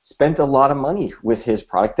 Spent a lot of money with his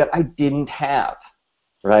product that I didn't have,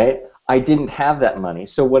 right? I didn't have that money.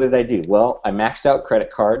 So what did I do? Well, I maxed out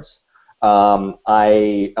credit cards.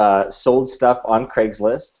 I sold stuff on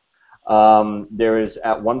Craigslist. There was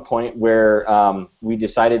at one point where we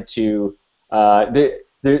decided to.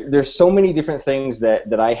 There's so many different things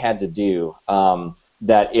that I had to do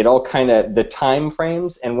that it all kind of, the time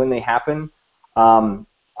frames and when they happen,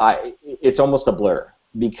 it's almost a blur,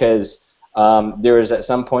 because there was at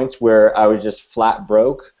some points where I was just flat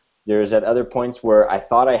broke. There was at other points where I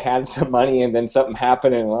thought I had some money, and then something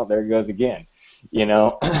happened, and well, there it goes again,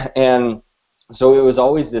 And so it was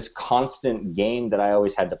always this constant game that I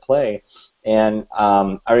always had to play. And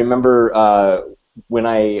I remember when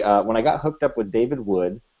I got hooked up with David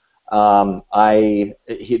Wood,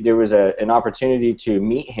 there was an opportunity to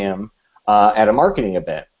meet him at a marketing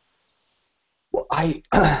event. Well, I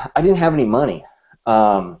didn't have any money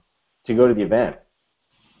to go to the event.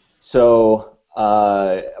 So,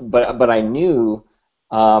 but I knew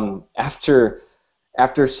after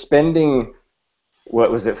spending, what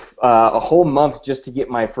was it, a whole month just to get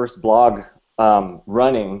my first blog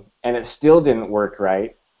running, and it still didn't work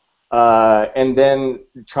right. And then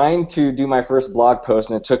trying to do my first blog post,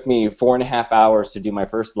 and it took me 4.5 hours to do my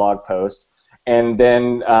first blog post. And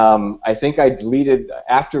then I think I deleted,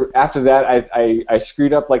 after that, I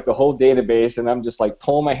screwed up like the whole database, and I'm just like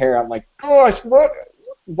pulling my hair. I'm like, gosh,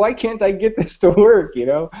 why can't I get this to work,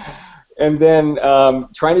 And then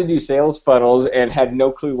trying to do sales funnels and had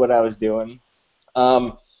no clue what I was doing.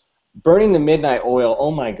 Burning the midnight oil,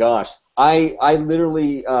 oh my gosh. I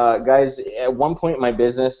literally, guys, at one point in my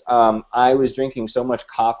business, I was drinking so much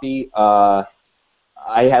coffee,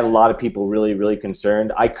 I had a lot of people really, really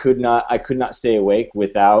concerned. I could not stay awake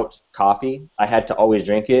without coffee. I had to always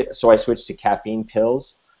drink it, so I switched to caffeine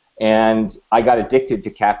pills, and I got addicted to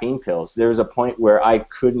caffeine pills. There was a point where I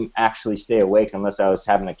couldn't actually stay awake unless I was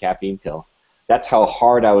having a caffeine pill. That's how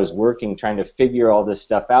hard I was working, trying to figure all this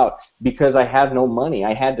stuff out, because I had no money.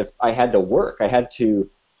 I had to work. I had to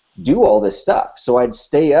do all this stuff. So I'd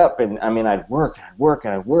stay up, and I'd work,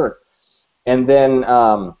 and then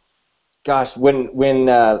gosh, when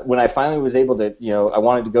I finally was able to, I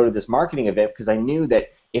wanted to go to this marketing event, because I knew that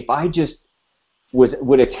if I just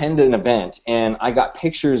would attend an event and I got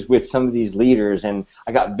pictures with some of these leaders and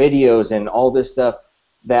I got videos and all this stuff,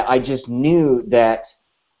 that I just knew that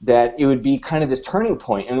it would be kind of this turning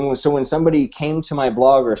point. And so when somebody came to my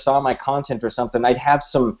blog or saw my content or something, I'd have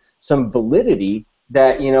some validity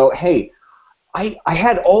that, hey, I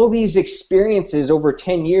had all these experiences over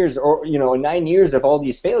 10 years or 9 years of all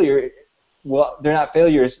these failures. Well, they're not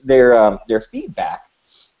failures, they're feedback.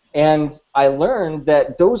 And I learned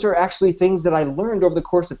that those are actually things that I learned over the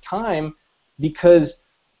course of time, because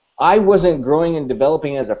I wasn't growing and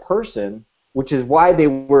developing as a person, which is why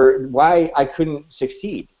I couldn't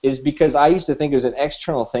succeed, is because I used to think it was an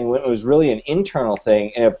external thing when it was really an internal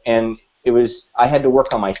thing, and it was, I had to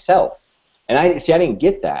work on myself. And I didn't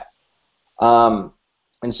get that. And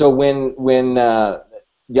so when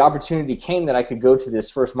the opportunity came that I could go to this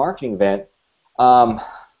first marketing event, I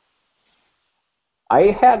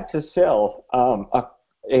had to sell a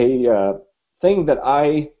thing that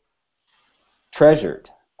I treasured.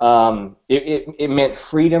 It meant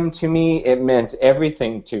freedom to me. It meant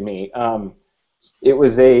everything to me. It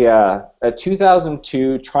was a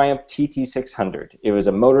 2002 Triumph TT600. It was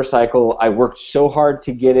a motorcycle. I worked so hard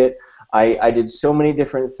to get it. I did so many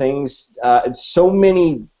different things, the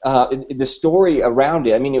story around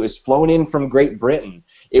it. It was flown in from Great Britain.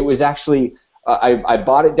 It was actually, I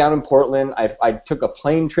bought it down in Portland. I took a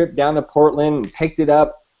plane trip down to Portland and picked it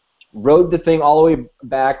up, rode the thing all the way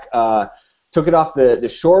back, took it off the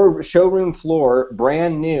showroom floor,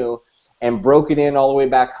 brand new, and broke it in all the way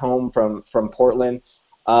back home from Portland.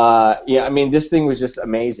 This thing was just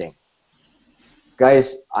amazing.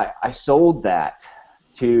 Guys, I sold that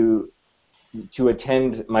to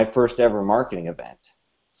attend my first ever marketing event,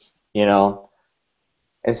 you know.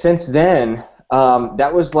 And since then,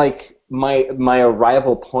 that was like my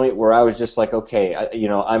arrival point where I was just like, okay, you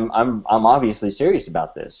know, I'm obviously serious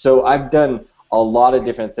about this. So I've done a lot of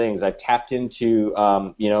different things. I've tapped into,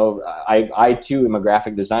 you know, I too am a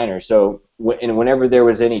graphic designer. So whenever there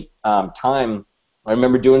was any time, I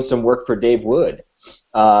remember doing some work for Dave Wood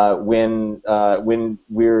when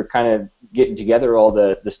we were kind of getting together all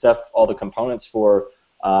the stuff, all the components for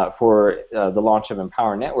the launch of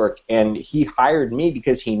Empower Network, and he hired me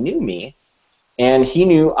because he knew me, and he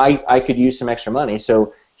knew I could use some extra money,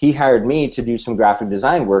 so he hired me to do some graphic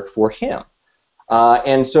design work for him.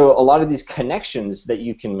 And so a lot of these connections that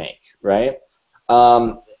you can make, right?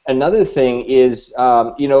 Another thing is,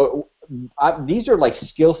 you know, these are like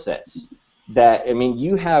skill sets that, I mean,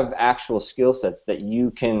 you have actual skill sets that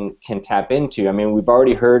you can tap into. I mean, we've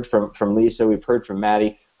already heard from Lisa, we've heard from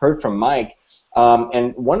Maddie, heard from Mike,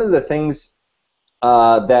 and one of the things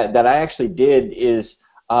that I actually did is,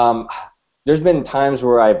 there's been times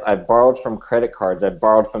where I've borrowed from credit cards, I've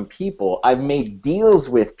borrowed from people, I've made deals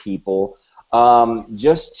with people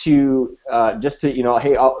just to you know,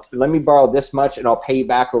 hey, let me borrow this much and I'll pay you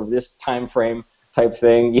back over this time frame type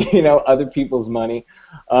thing, you know, other people's money.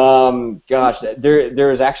 Gosh, there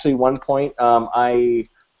was actually one point,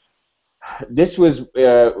 this was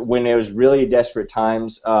when it was really desperate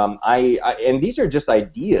times. And these are just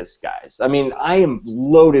ideas, guys. I mean, I am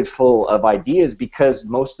loaded full of ideas because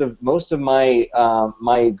most of my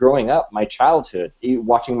my growing up, my childhood,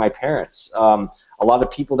 watching my parents, a lot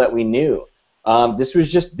of people that we knew, this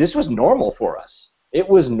was normal for us. It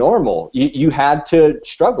was normal. You had to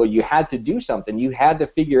struggle. You had to do something. You had to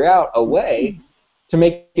figure out a way to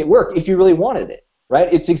make it work if you really wanted it, right?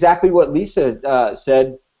 It's exactly what Lisa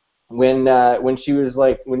said when she was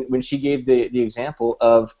like, when she gave the example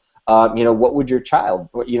of, you know, what would your child,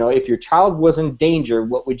 you know, if your child was in danger,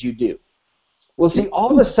 what would you do? Well, see, all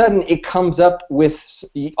of a sudden it comes up with,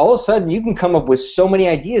 all of a sudden you can come up with so many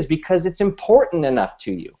ideas because it's important enough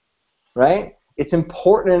to you, right? It's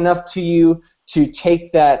important enough to you to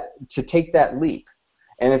take that leap.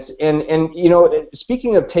 And it's and you know,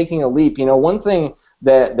 speaking of taking a leap, you know, one thing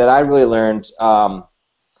that I really learned, I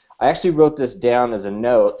actually wrote this down as a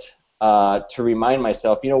note to remind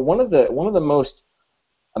myself. You know, one of the most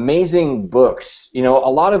amazing books. You know, a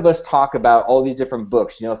lot of us talk about all these different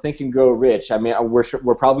books. You know, Think and Grow Rich. I mean,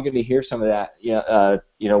 we're probably going to hear some of that. You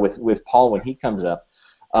know, with Paul when he comes up.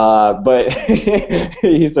 But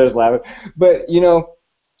he starts laughing. But you know,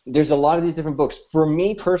 there's a lot of these different books. For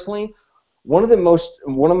me personally, one of the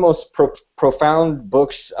most profound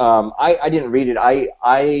books. I didn't read it.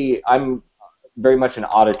 I'm very much an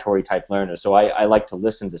auditory type learner, so I like to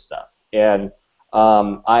listen to stuff. And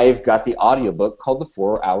I've got the audiobook called The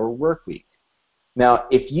 4-Hour Workweek. Now,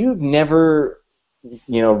 if you've never,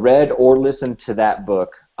 you know, read or listened to that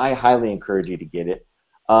book, I highly encourage you to get it.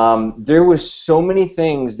 There was so many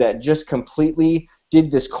things that just completely did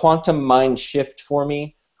this quantum mind shift for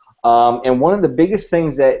me. And one of the biggest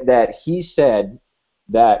things that he said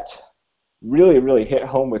that really hit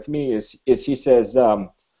home with me is he says,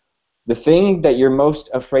 the thing that you're most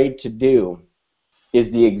afraid to do is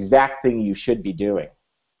the exact thing you should be doing.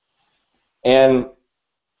 And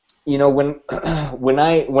you know, when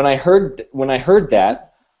I heard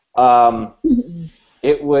that,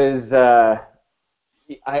 it was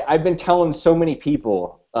I've been telling so many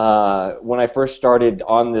people when I first started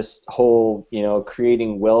on this whole, you know,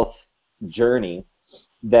 creating wealth journey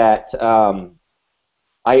that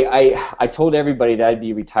I told everybody that I'd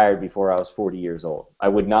be retired before I was 40 years old. I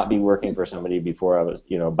would not be working for somebody before I was,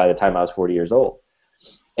 you know, by the time I was 40 years old.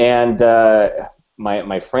 And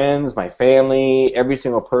my friends, my family, every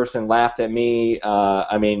single person laughed at me.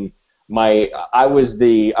 I mean,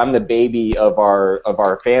 I'm the baby of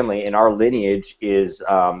our family, and our lineage is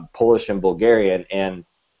Polish and Bulgarian, and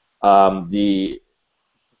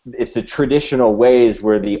it's the traditional ways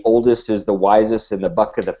where the oldest is the wisest and the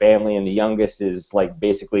buck of the family, and the youngest is like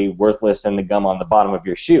basically worthless and the gum on the bottom of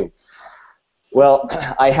your shoe. Well,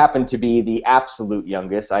 I happen to be the absolute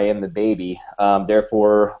youngest. I am the baby.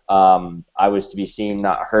 Therefore, I was to be seen,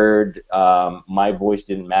 not heard. My voice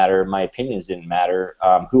didn't matter. My opinions didn't matter.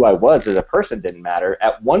 Who I was as a person didn't matter.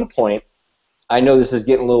 At one point, I know this is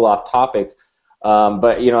getting a little off topic,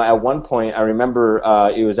 but you know, at one point, I remember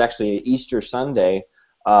it was actually Easter Sunday.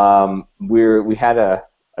 We had a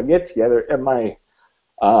get together at my.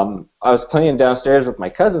 I was playing downstairs with my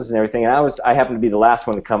cousins and everything, and I happened to be the last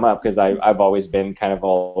one to come up because I've always been kind of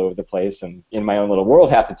all over the place and in my own little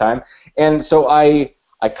world half the time. And so I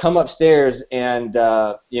I come upstairs and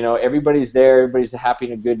you know, everybody's there, everybody's happy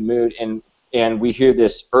in a good mood, and we hear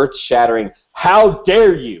this earth-shattering, "How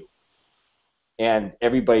dare you!" And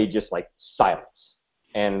everybody just like silence,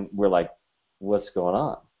 and we're like, "What's going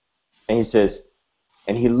on?" And he says,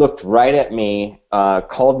 and he looked right at me,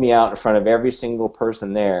 called me out in front of every single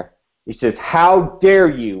person there. He says, "How dare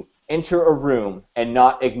you enter a room and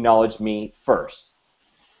not acknowledge me first?"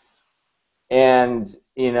 And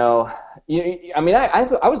you know, I mean,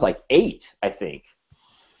 I was like 8, I think.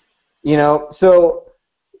 You know, so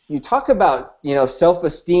you talk about, you know,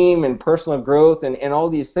 self-esteem and personal growth and all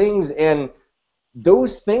these things, and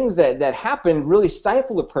those things that happen really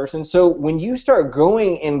stifle a person. So when you start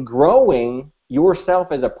growing and growing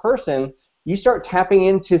yourself as a person, you start tapping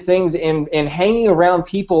into things and hanging around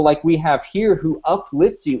people like we have here who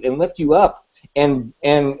uplift you and lift you up and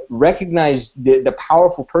recognize the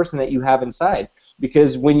powerful person that you have inside.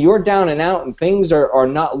 Because when you're down and out and things are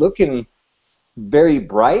not looking very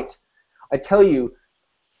bright, I tell you,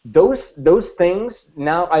 those things,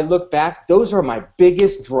 now I look back, those are my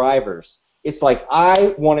biggest drivers. It's like,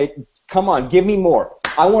 I want to, come on, give me more.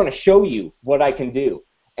 I want to show you what I can do.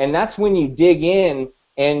 And that's when you dig in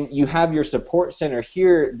and you have your support center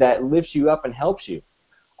here that lifts you up and helps you.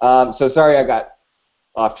 So sorry I got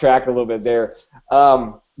off track a little bit there.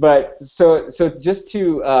 But so just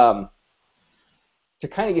to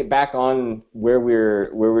kind of get back on where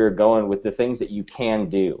we're going with the things that you can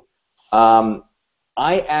do.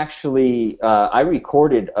 I actually I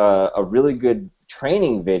recorded a really good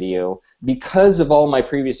training video because of all my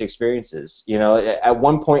previous experiences. You know, at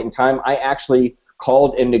one point in time, I actually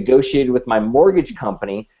called and negotiated with my mortgage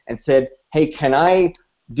company and said, "Hey, can I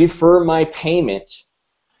defer my payment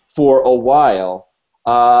for a while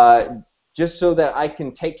just so that I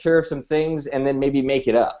can take care of some things and then maybe make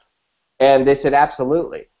it up?" And they said,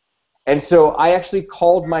 "Absolutely." And so I actually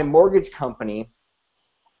called my mortgage company,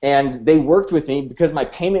 and they worked with me because my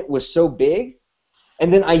payment was so big.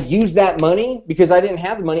 And then I used that money, because I didn't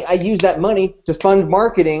have the money, I used that money to fund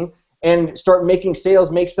marketing and start making sales,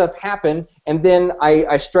 make stuff happen, and then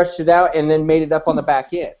I stretched it out and then made it up on the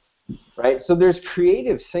back end, right? So there's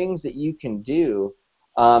creative things that you can do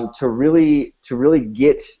to really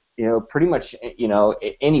get, you know, pretty much, you know,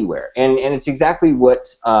 anywhere. And it's exactly what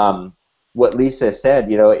Lisa said.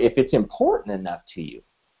 You know, if it's important enough to you,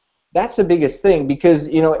 that's the biggest thing. Because,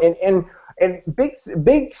 you know, and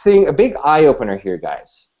big thing, a big eye opener here,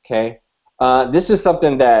 guys. Okay. This is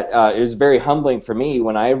something that is very humbling for me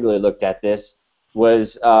when I really looked at this,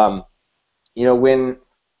 was, you know, when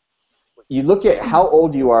you look at how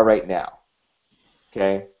old you are right now,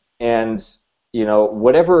 okay, and, you know,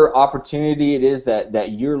 whatever opportunity it is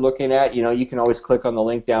that you're looking at, you know, you can always click on the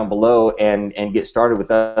link down below and get started with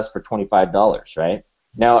us for $25, right?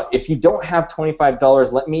 Now, if you don't have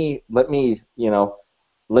 $25, let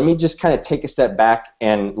me just kind of take a step back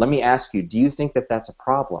and let me ask you, do you think that that's a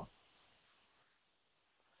problem?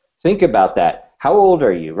 Think about that. How old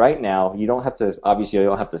are you right now? You don't have to, obviously you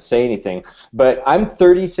don't have to say anything, but I'm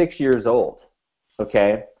 36 years old,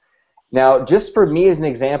 okay? Now, just for me as an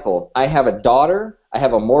example, I have a daughter, I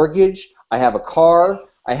have a mortgage, I have a car,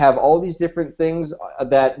 I have all these different things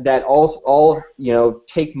that all you know,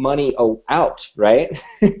 take money out, right?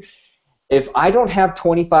 If I don't have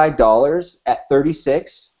 $25 at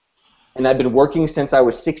 36, and I've been working since I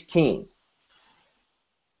was 16,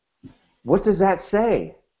 what does that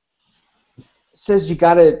say? It says you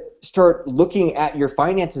got to start looking at your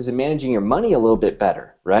finances and managing your money a little bit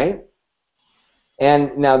better, right?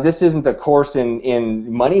 And now this isn't a course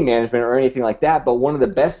in money management or anything like that, but one of the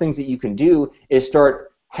best things that you can do is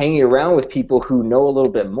start hanging around with people who know a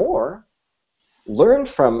little bit more. Learn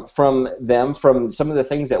from them, from some of the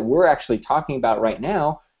things that we're actually talking about right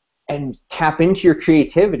now, and tap into your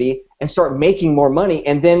creativity and start making more money,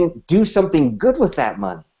 and then do something good with that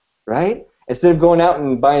money, right? Instead of going out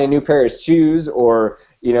and buying a new pair of shoes, or,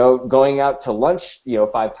 you know, going out to lunch, you know,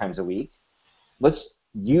 5 times a week, let's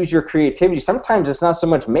use your creativity. Sometimes it's not so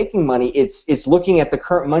much making money, it's looking at the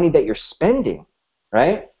current money that you're spending,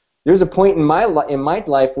 right? There's a point in my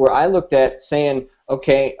life where I looked at saying,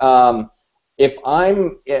 okay, if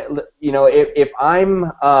I'm, you know, if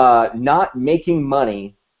I'm not making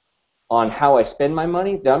money on how I spend my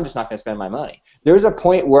money, then I'm just not going to spend my money. There's a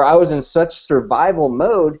point where I was in such survival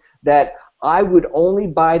mode that I would only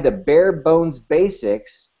buy the bare bones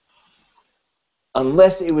basics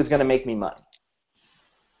unless it was going to make me money,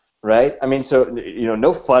 right? I mean, so, you know,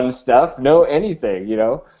 no fun stuff, no anything, you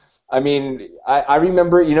know. I mean, I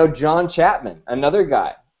remember, you know, John Chapman, another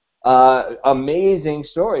guy. Amazing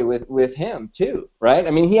story with him too, right?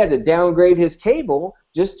 I mean, he had to downgrade his cable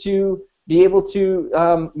just to be able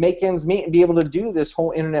to make ends meet and be able to do this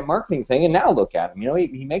whole internet marketing thing. And now look at him. You know,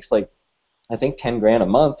 he makes like, I think 10 grand a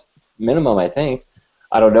month minimum. I think.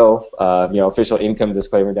 I don't know. You know, official income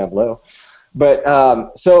disclaimer down below. But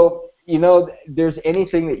so you know, there's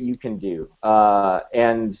anything that you can do.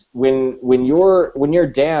 And when you're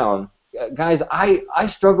down, guys, I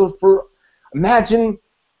struggled for. Imagine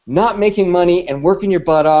not making money and working your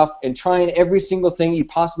butt off and trying every single thing you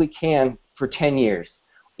possibly can for 10 years.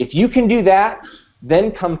 If you can do that,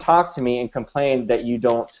 then come talk to me and complain that you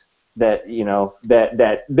don't, that you know,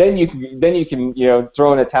 that then you can you know,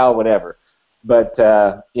 throw in a towel, whatever. But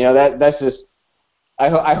you know, that's just.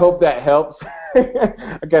 I hope that helps.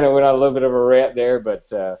 I kind of went on a little bit of a rant there,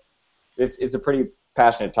 but it's a pretty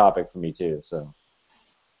passionate topic for me too. So.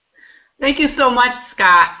 Thank you so much,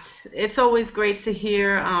 Scott. It's always great to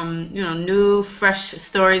hear, you know, new, fresh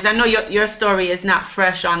stories. I know your story is not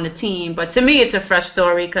fresh on the team, but to me it's a fresh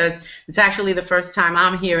story because it's actually the first time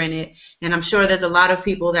I'm hearing it, and I'm sure there's a lot of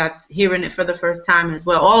people that's hearing it for the first time as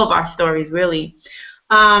well. All of our stories, really.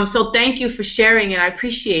 So thank you for sharing it. I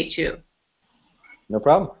appreciate you. No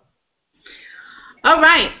problem. All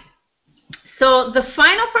right. So the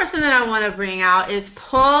final person that I want to bring out is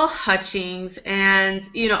Paul Hutchings, and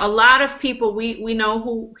you know, a lot of people we know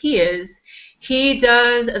who he is. He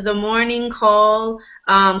does the morning call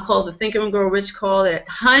called the Think and Grow Rich call that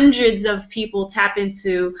hundreds of people tap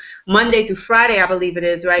into Monday through Friday, I believe it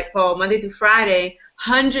is, right, Paul? Monday through Friday,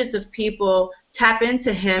 hundreds of people tap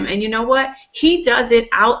into him, and you know what? He does it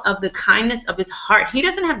out of the kindness of his heart. He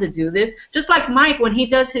doesn't have to do this. Just like Mike, when he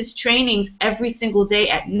does his trainings every single day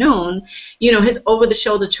at noon, you know, his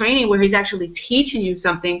over-the-shoulder training where he's actually teaching you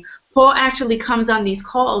something, Paul actually comes on these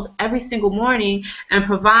calls every single morning and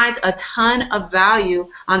provides a ton of value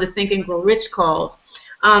on the Think and Grow Rich calls.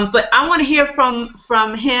 But I want to hear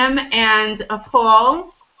from him, and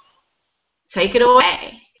Paul, take it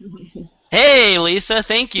away. Hey, Lisa,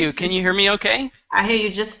 thank you. Can you hear me okay? I hear you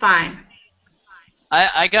just fine.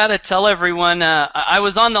 I got to tell everyone, I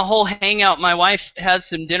was on the whole hangout. My wife has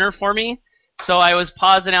some dinner for me, so I was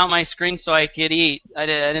pausing out my screen so I could eat. I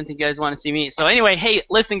didn't think you guys want to see me. So anyway, hey,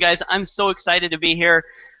 listen, guys, I'm so excited to be here.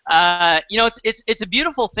 You know, it's a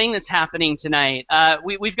beautiful thing that's happening tonight.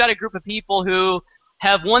 We've got a group of people who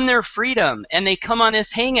have won their freedom, and they come on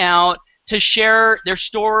this hangout to share their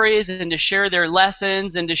stories and to share their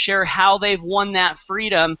lessons and to share how they've won that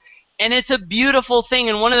freedom. And it's a beautiful thing.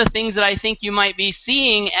 And one of the things that I think you might be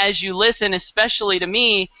seeing as you listen, especially to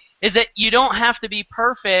me, is that you don't have to be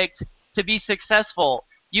perfect to be successful.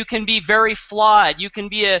 You can be very flawed. You can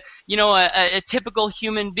be a typical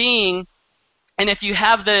human being. And if you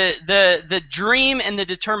have the dream and the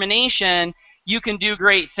determination, you can do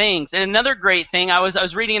great things. And another great thing, I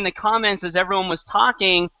was reading in the comments as everyone was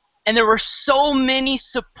talking, and there were so many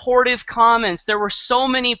supportive comments. There were so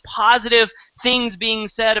many positive things being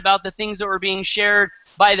said about the things that were being shared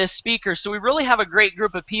by the speaker. So we really have a great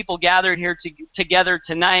group of people gathered here together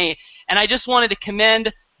tonight. And I just wanted to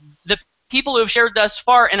commend the people who have shared thus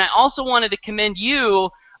far. And I also wanted to commend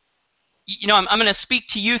you. You know, I'm going to speak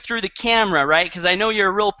to you through the camera, right? Because I know you're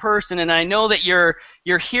a real person, and I know that you're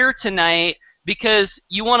here tonight because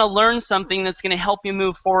you want to learn something that's going to help you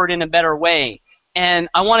move forward in a better way. And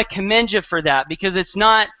I want to commend you for that, because that's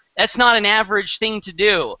not an average thing to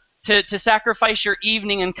do, to sacrifice your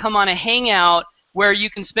evening and come on a hangout where you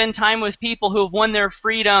can spend time with people who have won their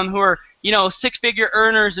freedom, who are, you know, six-figure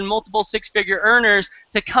earners and multiple six-figure earners,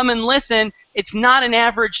 to come and listen. It's not an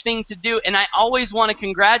average thing to do, and I always want to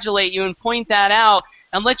congratulate you and point that out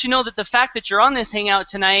and let you know that the fact that you're on this hangout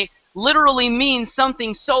tonight literally means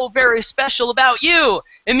something so very special about you.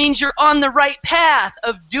 It means you're on the right path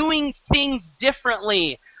of doing things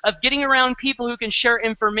differently, of getting around people who can share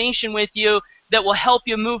information with you that will help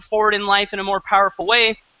you move forward in life in a more powerful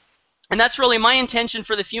way. And that's really my intention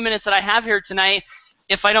for the few minutes that I have here tonight,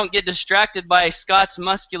 if I don't get distracted by Scott's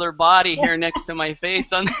muscular body here next to my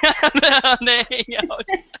face on the hangout.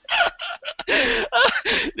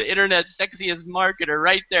 The internet's sexiest marketer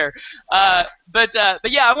right there. But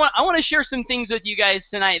yeah, I want to share some things with you guys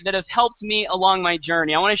tonight that have helped me along my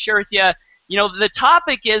journey. I want to share with you, you know, the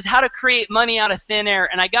topic is how to create money out of thin air.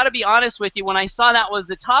 And I got to be honest with you, when I saw that was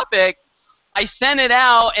the topic, I sent it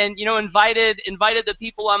out and, you know, invited the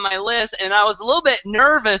people on my list, and I was a little bit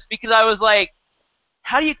nervous because I was like,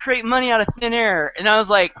 how do you create money out of thin air? And I was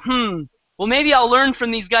like, well, maybe I'll learn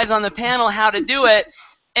from these guys on the panel how to do it.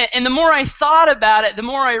 And the more I thought about it, the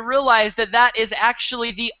more I realized that that is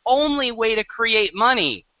actually the only way to create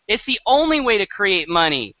money. It's the only way to create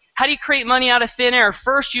money. How do you create money out of thin air?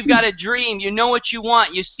 First, you've got a dream. You know what you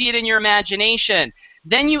want. You see it in your imagination.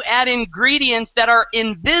 Then you add ingredients that are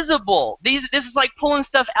invisible. This is like pulling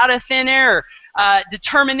stuff out of thin air.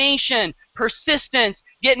 Determination, persistence,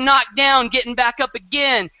 getting knocked down, getting back up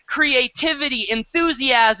again, creativity,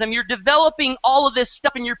 enthusiasm. You're developing all of this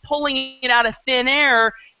stuff and you're pulling it out of thin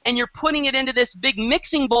air and you're putting it into this big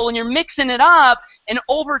mixing bowl and you're mixing it up. And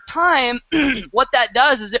over time, what that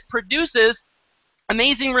does is it produces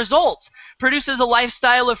amazing results, produces a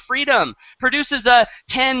lifestyle of freedom, produces a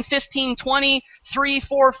 10, 15, 20, 3,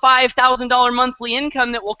 4, $5,000 monthly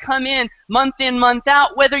income that will come in, month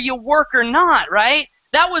out, whether you work or not, right?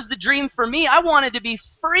 That was the dream for me. I wanted to be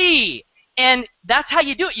free. And that's how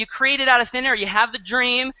you do it. You create it out of thin air. You have the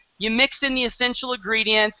dream, you mix in the essential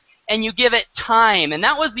ingredients, and you give it time. And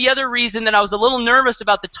that was the other reason that I was a little nervous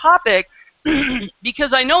about the topic,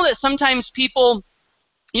 because I know that sometimes people,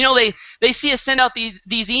 you know, they see us send out these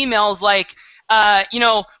emails like, you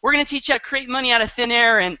know, we're going to teach you how to create money out of thin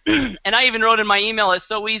air, and and I even wrote in my email, it's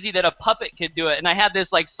so easy that a puppet could do it. And I had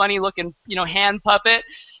this like funny looking, you know, hand puppet.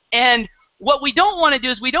 And what we don't want to do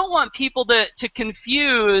is we don't want people to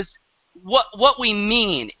confuse what we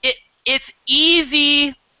mean. It's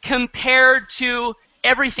easy compared to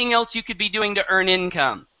everything else you could be doing to earn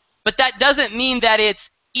income. But that doesn't mean that it's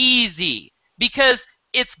easy, because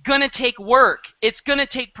it's going to take work. It's going to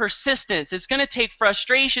take persistence. It's going to take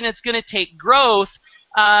frustration. It's going to take growth.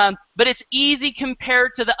 But it's easy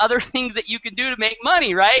compared to the other things that you can do to make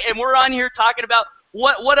money, right? And we're on here talking about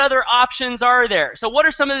what other options are there. So what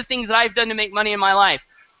are some of the things that I've done to make money in my life?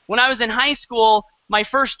 When I was in high school, my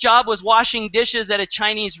first job was washing dishes at a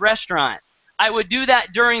Chinese restaurant. I would do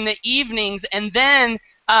that during the evenings, and then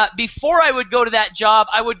before I would go to that job,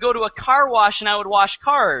 I would go to a car wash and I would wash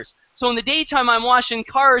cars. So in the daytime, I'm washing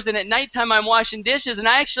cars, and at nighttime, I'm washing dishes. And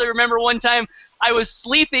I actually remember one time I was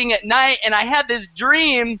sleeping at night, and I had this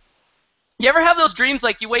dream. You ever have those dreams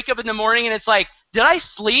like you wake up in the morning and it's like, did I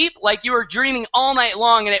sleep? Like you were dreaming all night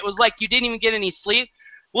long, and it was like you didn't even get any sleep.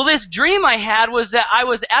 Well, this dream I had was that I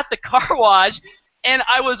was at the car wash, and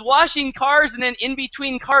I was washing cars, and then in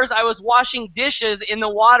between cars, I was washing dishes in the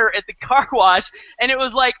water at the car wash. And it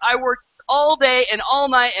was like I worked all day and all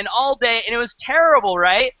night and all day, and it was terrible,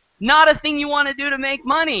 right? Not a thing you want to do to make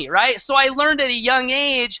money, right? So I learned at a young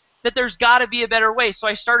age that there's got to be a better way. So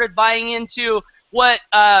I started buying into what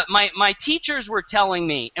my teachers were telling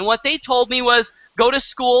me. And what they told me was go to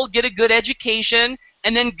school, get a good education,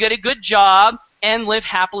 and then get a good job and live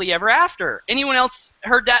happily ever after. Anyone else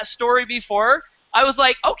heard that story before? I was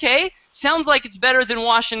like, okay, sounds like it's better than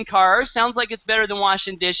washing cars. Sounds like it's better than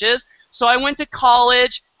washing dishes. So I went to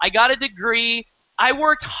college. I got a degree. I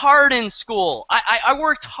worked hard in school. I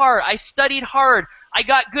worked hard. I studied hard. I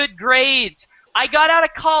got good grades. I got out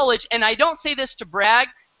of college, and I don't say this to brag.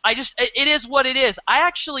 It is what it is. I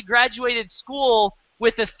actually graduated school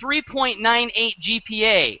with a 3.98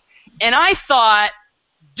 GPA. And I thought,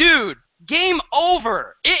 dude, game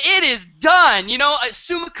over. It is done. You know,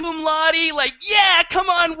 summa cum laude, like, yeah, come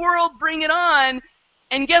on, world, bring it on.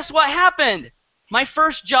 And guess what happened? My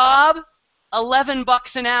first job,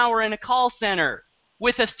 $11 an hour in a call center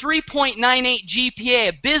with a 3.98 GPA,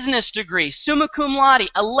 a business degree, summa cum laude,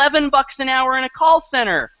 $11 an hour in a call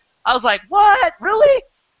center. I was like, what? Really?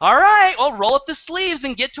 All right, well, roll up the sleeves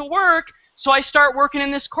and get to work. So I start working in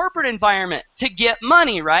this corporate environment to get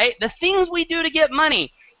money, right? The things we do to get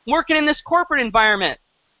money. Working in this corporate environment.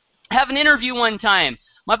 Have an interview one time.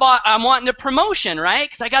 My boss, I'm wanting a promotion, right?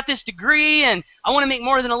 Because I got this degree and I want to make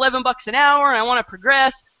more than $11 an hour and I want to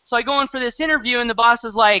progress. So I go in for this interview and the boss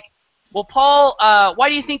is like, well, Paul, why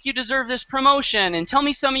do you think you deserve this promotion? And tell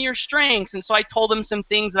me some of your strengths. And so I told him some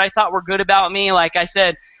things that I thought were good about me. Like I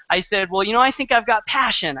said, well, you know, I think I've got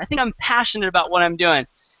passion. I think I'm passionate about what I'm doing.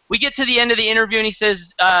 We get to the end of the interview and he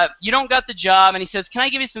says, you don't got the job. And he says, can I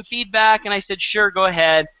give you some feedback? And I said, sure, go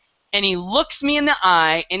ahead. And he looks me in the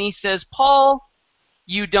eye and he says, Paul,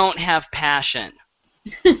 you don't have passion.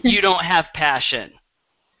 You don't have passion.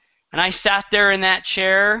 And I sat there in that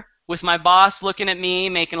chair with my boss looking at me,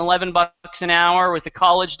 making $11 an hour with a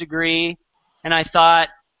college degree, and I thought,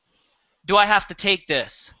 do I have to take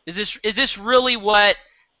this? Is this really what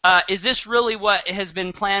has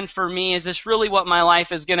been planned for me? Is this really what my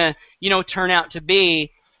life is gonna, turn out to be?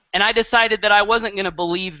 And I decided that I wasn't going to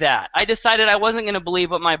believe that. I decided I wasn't going to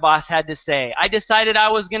believe what my boss had to say. I decided I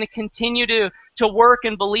was going to continue to work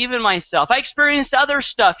and believe in myself. I experienced other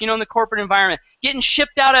stuff, in the corporate environment, getting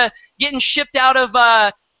shipped out of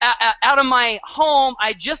my home.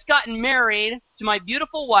 I just gotten married to my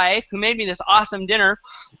beautiful wife, who made me this awesome dinner.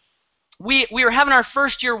 We were having our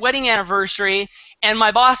first year wedding anniversary, And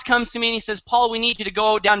my boss comes to me and he says, Paul, we need you to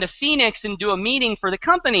go down to Phoenix and do a meeting for the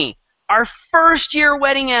company. Our first year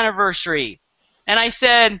wedding anniversary. And I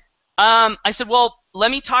said, well,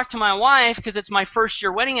 let me talk to my wife because it's my first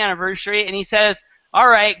year wedding anniversary. And he says, all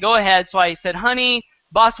right, go ahead. So I said, honey,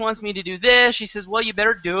 boss wants me to do this. She says, well, you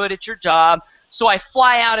better do it. It's your job. So I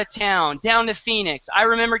fly out of town, down to Phoenix. I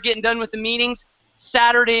remember getting done with the meetings.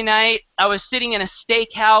 Saturday night, I was sitting in a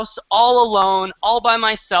steakhouse all alone, all by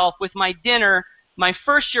myself with my dinner, my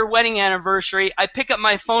first year wedding anniversary. I pick up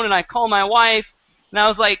my phone and I call my wife, and I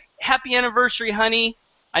was like, happy anniversary, honey.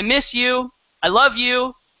 I miss you. I love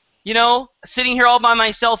you. You know, sitting here all by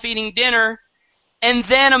myself eating dinner. And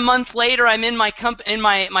then a month later, I'm in my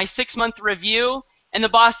 6-month review, and the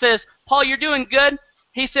boss says, Paul, you're doing good.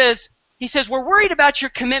 He says, we're worried about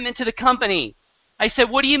your commitment to the company. I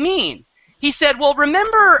said, what do you mean? He said, well,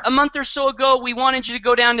 remember a month or so ago we wanted you to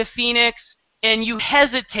go down to Phoenix and you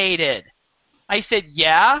hesitated. I said,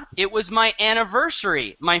 yeah, it was my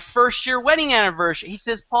anniversary, my first year wedding anniversary. He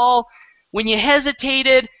says, Paul, when you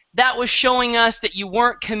hesitated, that was showing us that you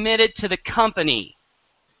weren't committed to the company.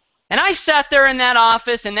 And I sat there in that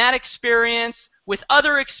office and that experience with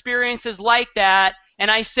other experiences like that, and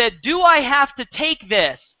I said, do I have to take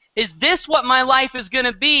this? Is this what my life is going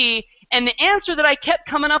to be? And the answer that I kept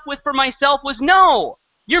coming up with for myself was no.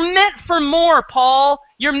 You're meant for more, Paul.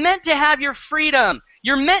 You're meant to have your freedom.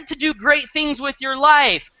 You're meant to do great things with your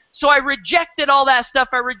life. So I rejected all that stuff.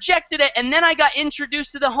 I rejected it, and then I got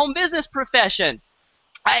introduced to the home business profession.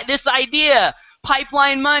 This idea,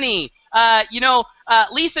 pipeline money.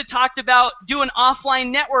 Lisa talked about doing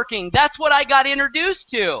offline networking. That's what I got introduced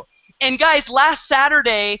to. And guys, last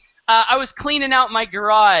Saturday, I was cleaning out my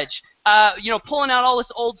garage, pulling out all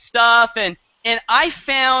this old stuff, and I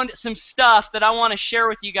found some stuff that I want to share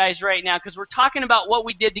with you guys right now because we're talking about what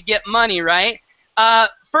we did to get money, right?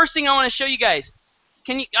 First thing I want to show you guys.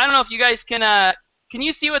 I don't know if you guys can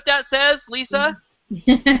you see what that says, Lisa?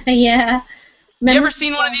 Yeah. You ever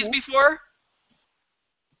seen one of these before?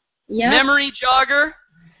 Yeah. Memory jogger.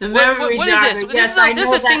 The memory what jogger. is this? Yes, This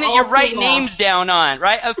is a thing that you write well. names down on,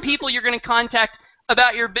 right? Of people you're going to contact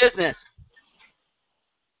about your business.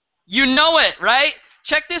 You know it, right?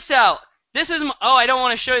 Check this out. This is I don't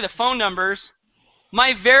want to show you the phone numbers.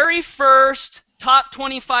 My very first top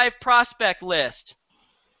 25 prospect list.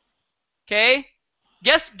 Okay?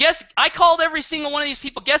 Guess I called every single one of these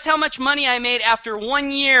people. Guess how much money I made after 1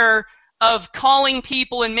 year of calling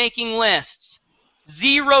people and making lists?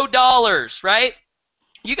 $0, right?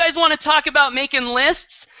 You guys want to talk about making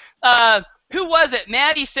lists? Who was it?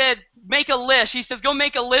 Maddie said, make a list. She says, go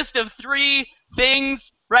make a list of 3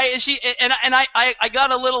 things, right? And I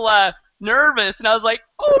got a little nervous, and I was like,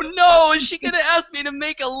 oh no, is she going to ask me to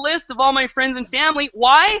make a list of all my friends and family?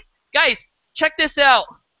 Why? Guys, check this out.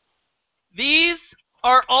 These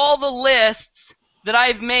are all the lists that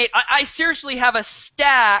I've made. I seriously have a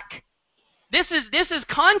stack. This is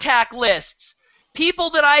contact lists. People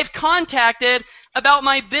that I've contacted about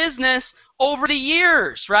my business over the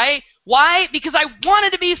years, right? Why? Because I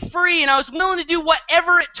wanted to be free and I was willing to do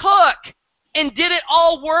whatever it took. And did it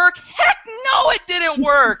all work? Heck no, it didn't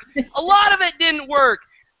work. A lot of it didn't work.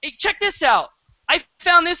 Hey, check this out. I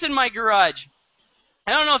found this in my garage.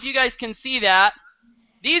 I don't know if you guys can see that.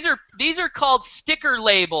 These are called sticker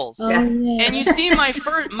labels. Oh, yeah. And you see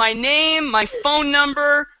my name, my phone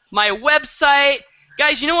number, my website.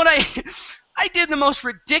 Guys, you know what I did the most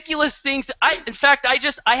ridiculous things. In fact,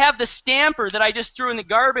 I have the stamper that I just threw in the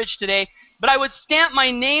garbage today, but I would stamp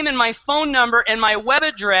my name and my phone number and my web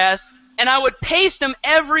address, and I would paste them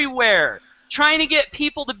everywhere, trying to get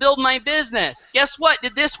people to build my business. Guess what?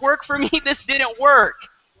 Did this work for me? This didn't work.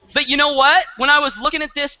 But you know what? When I was looking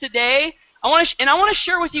at this today, I want to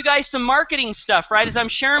share with you guys some marketing stuff, right? As I'm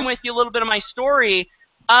sharing with you a little bit of my story,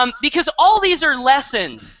 because all these are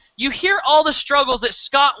lessons. You hear all the struggles that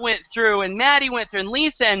Scott went through, and Maddie went through, and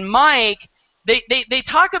Lisa and Mike. They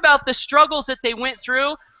talk about the struggles that they went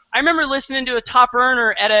through. I remember listening to a top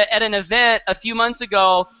earner at an event a few months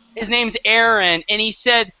ago. His name's Aaron, and he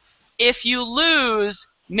said, if you lose,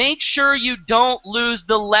 make sure you don't lose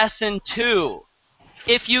the lesson too.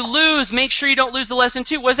 If you lose, make sure you don't lose the lesson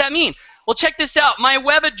too. What does that mean? Well, check this out. My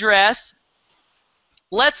web address,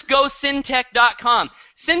 letsgosyntech.com.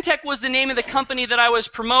 Syntech was the name of the company that I was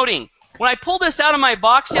promoting. When I pulled this out of my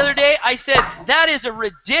box the other day, I said, that is a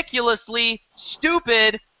ridiculously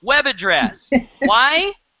stupid web address.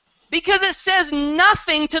 Why? Because it says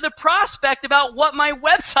nothing to the prospect about what my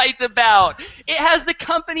website's about. It has the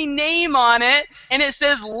company name on it, and it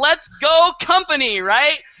says, Let's Go Company,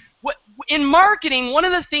 right? In marketing, one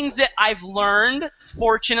of the things that I've learned,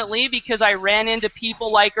 fortunately, because I ran into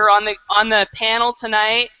people like her on the panel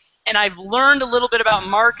tonight, and I've learned a little bit about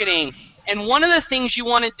marketing. And one of the things you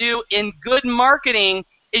want to do in good marketing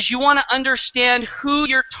is you want to understand who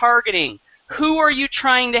you're targeting. Who are you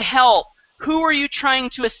trying to help? Who are you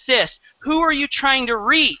trying to assist? Who are you trying to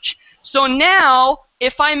reach? So now,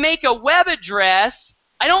 if I make a web address,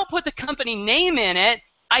 I don't put the company name in it.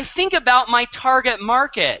 I think about my target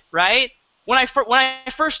market, right? When I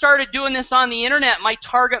first started doing this on the internet, my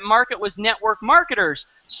target market was network marketers.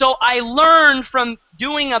 So I learned from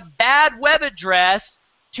doing a bad web address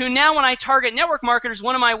to now when I target network marketers,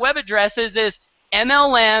 one of my web addresses is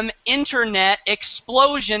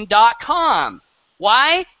MLMinternetexplosion.com.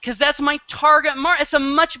 Why? Because that's my target market. It's a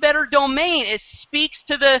much better domain. It speaks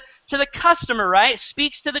to the customer, right? It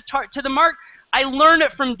speaks to the market. I learned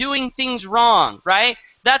it from doing things wrong, right?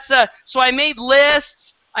 So I made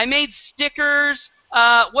lists. I made stickers.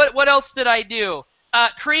 What else did I do?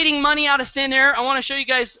 Creating money out of thin air. I want to show you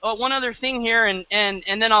guys one other thing here, and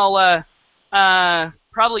then I'll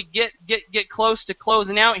probably get close to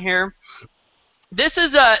closing out here. This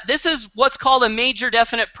is what's called a major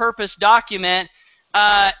definite purpose document.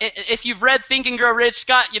 If you've read Think and Grow Rich,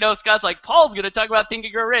 Scott's like, Paul's going to talk about Think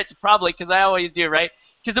and Grow Rich, probably, because I always do, right?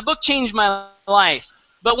 Because the book changed my life.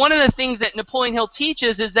 But one of the things that Napoleon Hill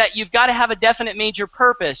teaches is that you've got to have a definite major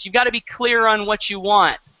purpose. You've got to be clear on what you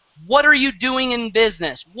want. What are you doing in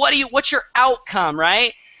business? What's your outcome,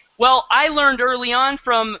 right? Well, I learned early on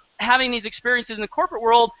from having these experiences in the corporate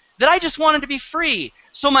world that I just wanted to be free.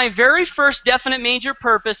 So my very first definite major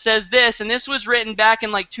purpose says this, and this was written back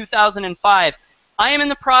in like 2005. I am in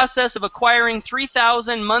the process of acquiring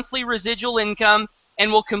 $3,000 monthly residual income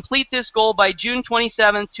and will complete this goal by June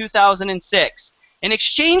 27, 2006. In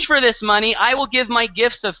exchange for this money, I will give my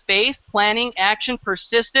gifts of faith, planning, action,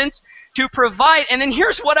 persistence to provide. And then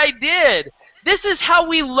here's what I did. This is how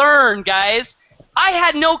we learn, guys. I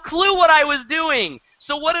had no clue what I was doing.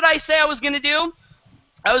 So what did I say I was going to do?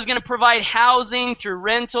 I was going to provide housing through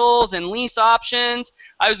rentals and lease options.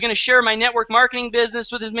 I was going to share my network marketing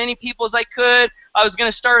business with as many people as I could. I was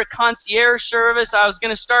going to start a concierge service. I was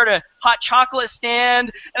going to start a hot chocolate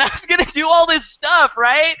stand. And I was going to do all this stuff,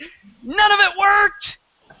 right? None of it worked.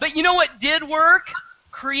 But you know what did work?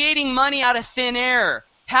 Creating money out of thin air.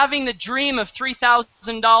 Having the dream of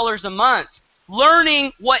 $3,000 a month.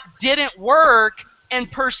 Learning what didn't work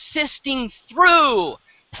and persisting through.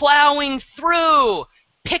 Plowing through.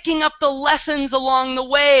 Picking up the lessons along the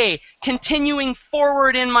way, continuing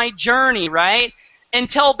forward in my journey, right?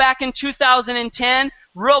 Until back in 2010,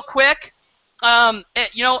 real quick, at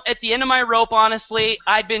the end of my rope, honestly,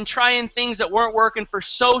 I'd been trying things that weren't working for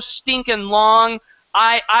so stinking long.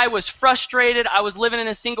 I was frustrated. I was living in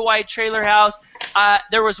a single-wide trailer house.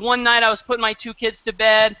 There was one night I was putting my two kids to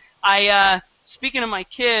bed. Speaking of my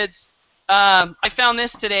kids, I found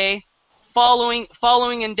this today.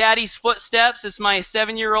 Following in Daddy's footsteps. It's my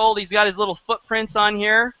 7-year-old. He's got his little footprints on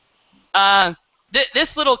here.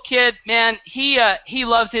 This little kid, man, he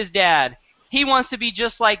loves his dad. He wants to be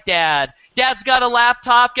just like Dad. Dad's got a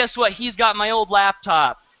laptop. Guess what? He's got my old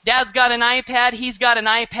laptop. Dad's got an iPad. He's got an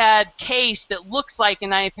iPad case that looks like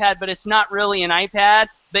an iPad, but it's not really an iPad.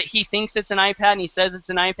 But he thinks it's an iPad, and he says it's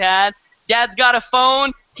an iPad. Dad's got a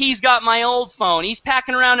phone. He's got my old phone. He's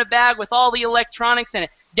packing around a bag with all the electronics in it.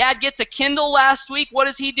 Dad gets a Kindle last week. What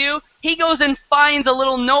does he do? He goes and finds a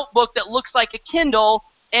little notebook that looks like a Kindle,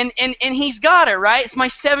 and he's got it, right? It's my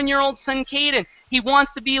 7-year-old son, Caden. He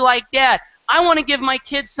wants to be like Dad. I want to give my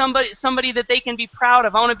kids somebody that they can be proud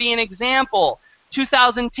of. I want to be an example.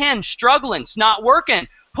 2010, struggling. It's not working.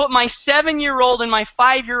 Put my 7-year-old and my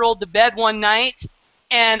 5-year-old to bed one night,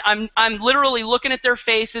 and I'm literally looking at their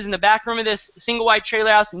faces in the back room of this single-wide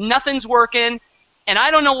trailer house. Nothing's working, and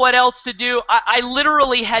I don't know what else to do. I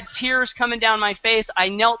literally had tears coming down my face. I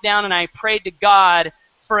knelt down and I prayed to God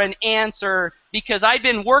for an answer because I'd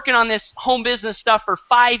been working on this home business stuff for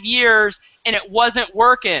 5 years, and it wasn't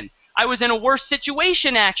working. I was in a worse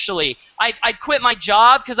situation, actually. I'd quit my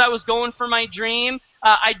job because I was going for my dream.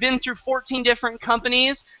 I'd been through 14 different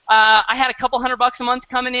companies. I had a couple $100 a month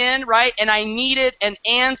coming in, right? And I needed an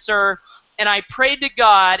answer, and I prayed to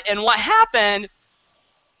God. And what happened,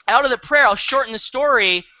 out of the prayer, I'll shorten the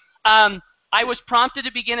story, I was prompted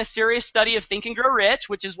to begin a serious study of Think and Grow Rich,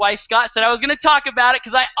 which is why Scott said I was going to talk about it,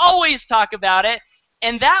 because I always talk about it.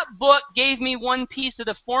 And that book gave me one piece of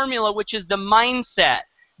the formula, which is the mindset.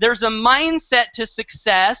 There's a mindset to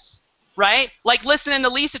success, right? Like listening to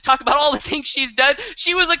Lisa talk about all the things she's done.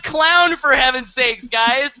 She was a clown, for heaven's sakes,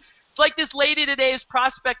 guys. It's like this lady today is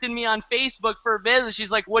prospecting me on Facebook for a business. She's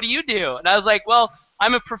like, what do you do? And I was like, well,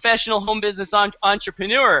 I'm a professional home business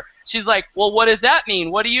entrepreneur. She's like, well, what does that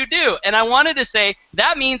mean? What do you do? And I wanted to say,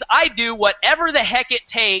 that means I do whatever the heck it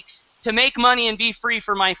takes to make money and be free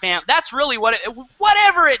for my family. That's really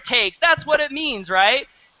whatever it takes. That's what it means, right?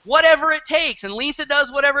 Whatever it takes. And Lisa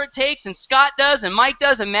does whatever it takes, and Scott does, and Mike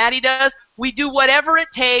does, and Maddie does. We do whatever it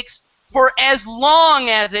takes for as long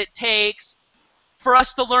as it takes for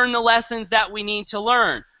us to learn the lessons that we need to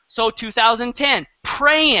learn. So 2010,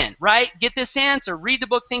 praying, right? Get this answer. Read the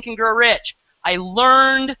book Think and Grow Rich. I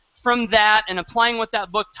learned from that and applying what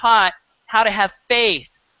that book taught how to have faith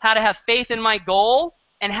in my goal,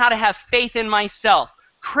 and how to have faith in myself.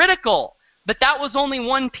 Critical, but that was only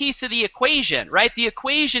one piece of the equation, right? The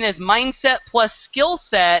equation is mindset plus skill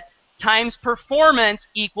set times performance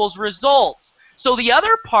equals results. So the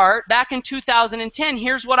other part, back in 2010,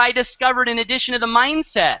 here's what I discovered in addition to the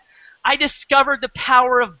mindset. I discovered the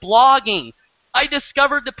power of blogging. I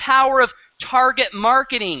discovered the power of target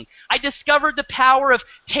marketing. I discovered the power of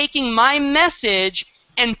taking my message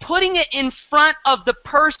and putting it in front of the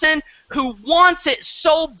person who wants it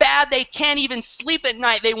so bad they can't even sleep at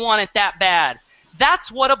night. They want it that bad.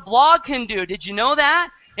 That's what a blog can do. Did you know that?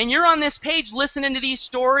 And you're on this page listening to these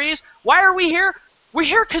stories. Why are we here? We're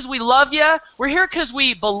here because we love you. We're here because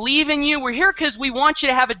we believe in you. We're here because we want you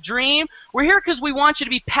to have a dream. We're here because we want you to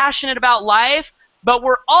be passionate about life. But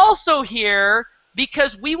we're also here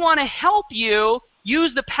because we want to help you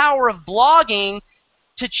use the power of blogging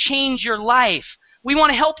to change your life. We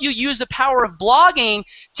want to help you use the power of blogging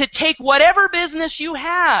to take whatever business you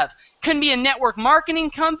have. Can be a network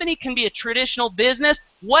marketing company, can be a traditional business,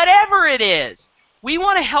 whatever it is. We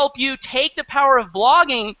want to help you take the power of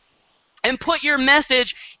blogging and put your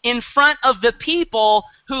message in front of the people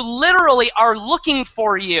who literally are looking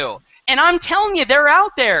for you. And I'm telling you, they're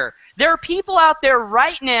out there. There are people out there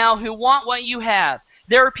right now who want what you have.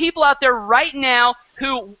 There are people out there right now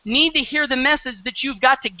who need to hear the message that you've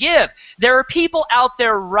got to give. There are people out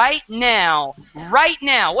there right now.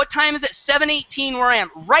 What time is it? 7:18 where I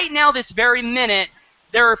am. Right now, this very minute,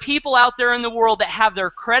 there are people out there in the world that have their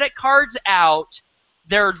credit cards out.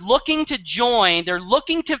 They're looking to join. They're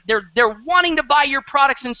wanting to buy your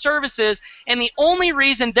products and services, and the only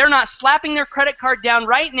reason they're not slapping their credit card down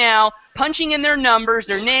right now, punching in their numbers,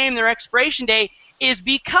 their name, their expiration date, is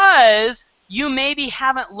because you maybe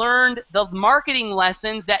haven't learned the marketing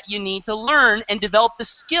lessons that you need to learn and develop the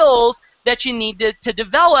skills that you need to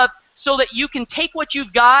develop so that you can take what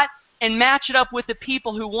you've got and match it up with the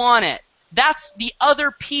people who want it. That's the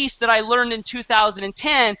other piece that I learned in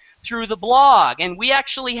 2010 through the blog. And we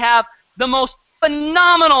actually have the most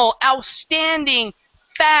phenomenal, outstanding,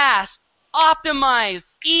 fast, optimized,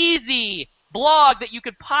 easy blog that you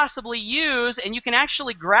could possibly use, and you can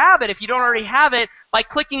actually grab it if you don't already have it by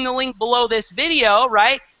clicking the link below this video,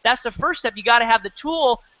 right? That's the first step. You got to have the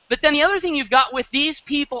tool. But then the other thing you've got with these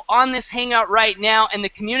people on this Hangout right now and the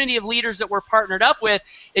community of leaders that we're partnered up with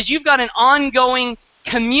is you've got an ongoing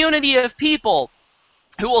community of people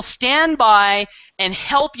who will stand by and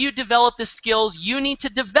help you develop the skills you need to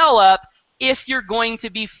develop if you're going to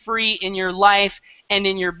be free in your life and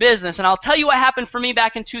in your business. And I'll tell you what happened for me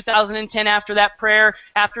back in 2010 after that prayer,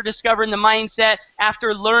 after discovering the mindset,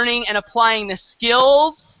 after learning and applying the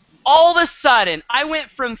skills. All of a sudden, I went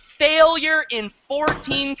from failure in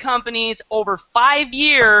 14 companies over 5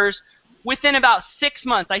 years within about 6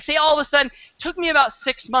 months. I say all of a sudden, it took me about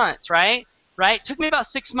 6 months, right? It took me about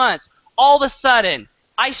 6 months. All of a sudden,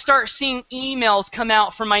 I start seeing emails come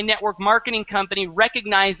out from my network marketing company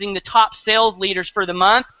recognizing the top sales leaders for the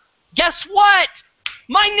month. Guess what?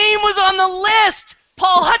 My name was on the list.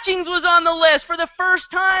 Paul Hutchings was on the list for the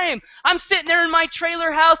first time. I'm sitting there in my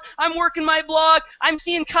trailer house. I'm working my blog. I'm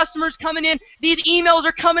seeing customers coming in. These emails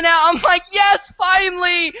are coming out. I'm like, yes,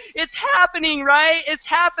 finally. It's happening, right? It's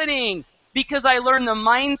happening because I learned the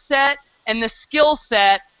mindset and the skill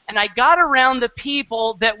set, and I got around the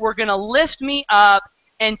people that were going to lift me up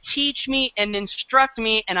and teach me and instruct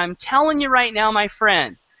me. And I'm telling you right now, my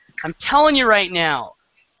friend, I'm telling you right now,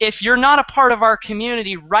 if you're not a part of our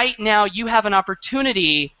community right now, you have an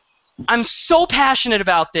opportunity. I'm so passionate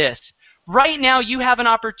about this. Right now, you have an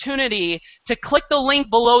opportunity to click the link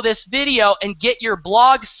below this video and get your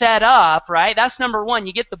blog set up, right? That's number one.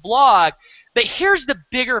 You get the blog. But here's the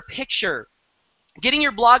bigger picture. Getting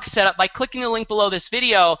your blog set up by clicking the link below this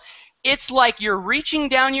video, it's like you're reaching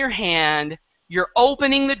down your hand, you're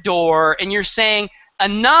opening the door, and you're saying,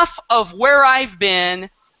 enough of where I've been,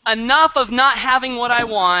 enough of not having what I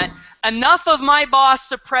want, enough of my boss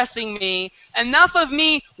suppressing me, enough of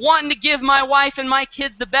me wanting to give my wife and my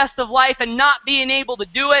kids the best of life and not being able to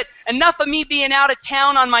do it, enough of me being out of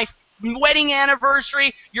town on my wedding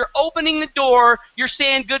anniversary. You're opening the door. You're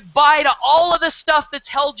saying goodbye to all of the stuff that's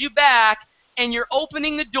held you back. And you're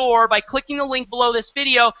opening the door by clicking the link below this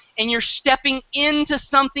video, and you're stepping into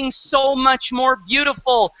something so much more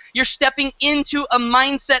beautiful. You're stepping into a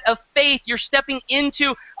mindset of faith. You're stepping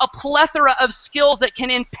into a plethora of skills that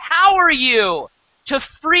can empower you to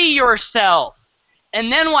free yourself.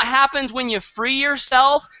 And then what happens when you free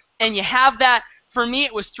yourself and you have that, for me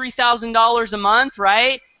it was $3,000 a month,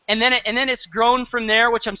 right? And then it's grown from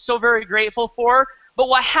there, which I'm so very grateful for. But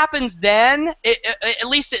what happens then, at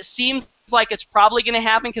least it seems like it's probably going to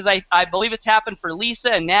happen, because I believe it's happened for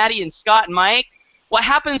Lisa and Natty and Scott and Mike. What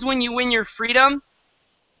happens when you win your freedom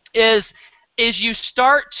is you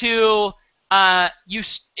start to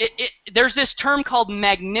there's this term called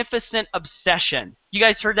magnificent obsession. You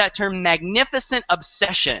guys heard that term, magnificent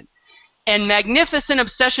obsession? And magnificent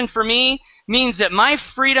obsession for me means that my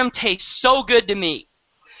freedom tastes so good to me.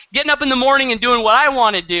 Getting up in the morning and doing what I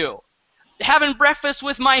want to do. Having breakfast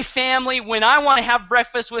with my family when I want to have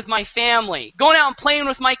breakfast with my family. Going out and playing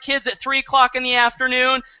with my kids at 3 o'clock in the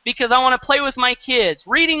afternoon because I want to play with my kids.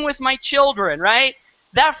 Reading with my children, right?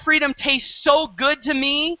 That freedom tastes so good to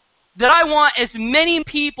me that I want as many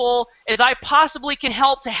people as I possibly can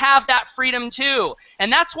help to have that freedom too.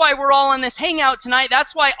 And that's why we're all in this hangout tonight.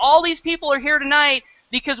 That's why all these people are here tonight,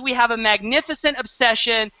 because we have a magnificent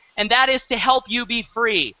obsession, and that is to help you be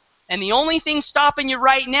free. And the only thing stopping you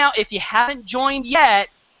right now, if you haven't joined yet,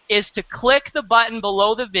 is to click the button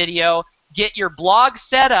below the video, get your blog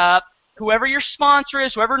set up. Whoever your sponsor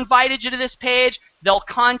is, whoever invited you to this page, they'll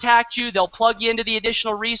contact you, they'll plug you into the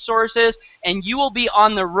additional resources, and you will be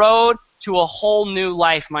on the road to a whole new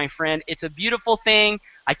life, my friend. It's a beautiful thing.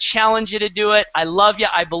 I challenge you to do it. I love you.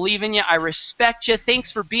 I believe in you. I respect you.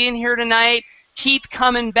 Thanks for being here tonight. Keep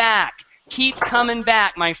coming back. Keep coming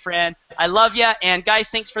back, my friend. I love you. And guys,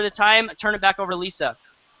 thanks for the time. I turn it back over to Lisa.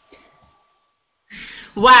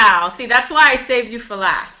 Wow. See, that's why I saved you for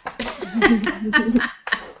last.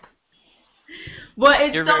 Well,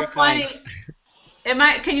 it's You're so very funny.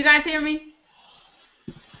 kind. Can you guys hear me?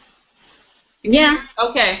 Yeah.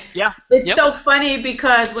 Okay. Yeah. It's so funny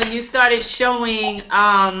because when you started showing,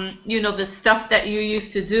 the stuff that you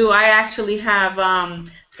used to do, I actually have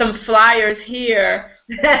some flyers here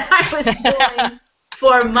that I was doing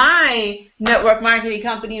for my network marketing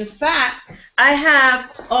company. In fact, I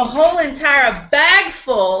have a whole entire bag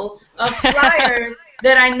full of flyers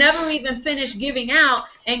that I never even finished giving out.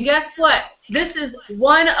 And guess what? This is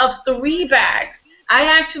one of 3 bags. I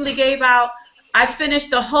actually I finished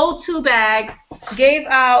the whole 2 bags, gave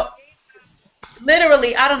out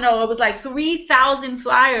literally, I don't know, it was like 3,000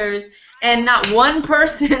 flyers, and not one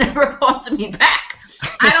person ever called me back.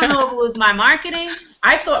 I don't know if it was my marketing.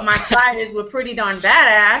 I thought my flyers were pretty darn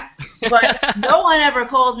badass, but no one ever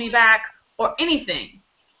called me back or anything.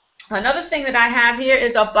 Another thing that I have here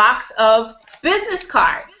is a box of business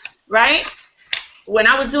cards, right? When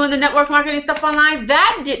I was doing the network marketing stuff online,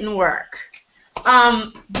 that didn't work.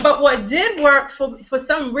 But what did work for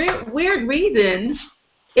some weird reason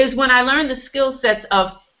is when I learned the skill sets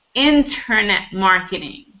of internet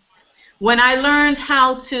marketing. When I learned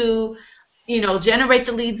how to, generate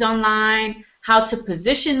the leads online, how to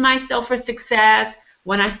position myself for success,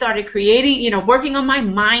 when I started creating, working on my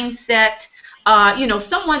mindset,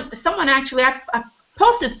 someone actually, I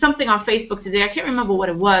posted something on Facebook today. I can't remember what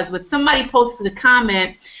it was, but somebody posted a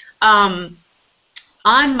comment on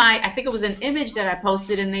I think it was an image that I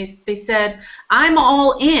posted, and they said, "I'm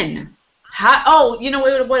all in." You know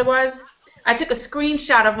what it was? I took a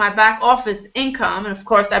screenshot of my back office income, and of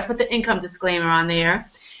course I put the income disclaimer on there,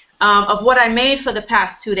 of what I made for the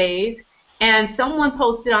past 2 days. And someone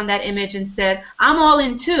posted on that image and said, "I'm all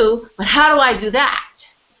in too, but how do I do that?"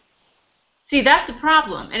 See, that's the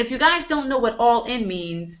problem. And if you guys don't know what all in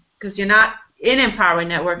means, because you're not in Empower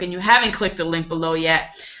Network and you haven't clicked the link below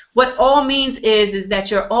yet, what all means is that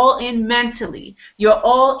you're all in mentally. You're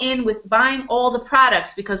all in with buying all the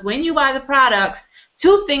products, because when you buy the products,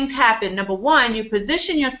 2 things happen. Number 1, you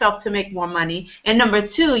position yourself to make more money, and number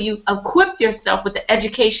 2, you equip yourself with the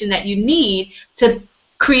education that you need to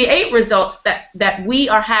create results that we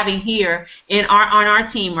are having here on our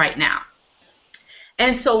team right now.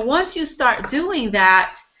 And so once you start doing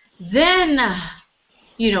that, then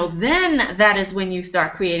then that is when you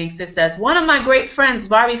start creating success. One of my great friends,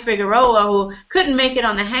 Barbie Figueroa, who couldn't make it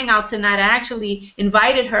on the Hangout tonight, I actually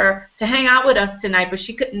invited her to hang out with us tonight, but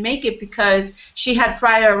she couldn't make it because she had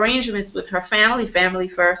prior arrangements with her family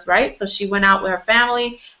first, right? So she went out with her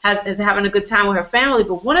family, is having a good time with her family.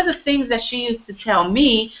 But one of the things that she used to tell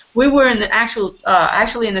me, we were in the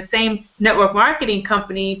actually in the same network marketing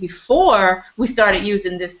company before we started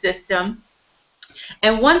using this system.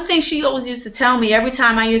 And one thing she always used to tell me every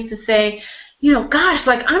time I used to say, gosh,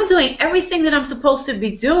 like I'm doing everything that I'm supposed to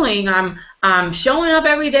be doing. I'm showing up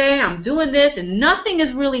every day. I'm doing this, and nothing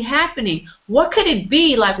is really happening. What could it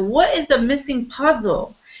be? Like, what is the missing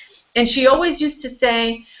puzzle? And she always used to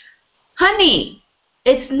say, honey,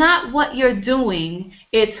 it's not what you're doing.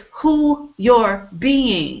 It's who you're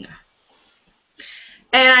being.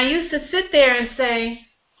 And I used to sit there and say,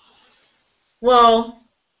 well,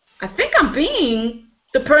 I think I'm being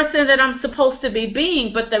the person that I'm supposed to be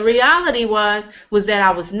being, but the reality was that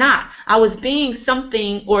I was not. I was being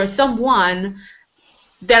something or someone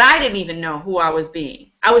that I didn't even know who I was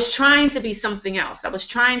being. I was trying to be something else. I was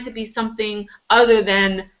trying to be something other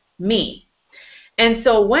than me. And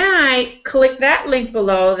so when I click that link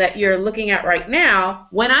below that you're looking at right now,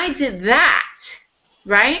 when I did that,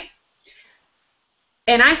 right,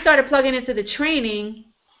 and I started plugging into the training,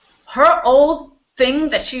 her old thing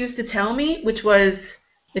that she used to tell me, which was,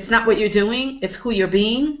 it's not what you're doing, it's who you're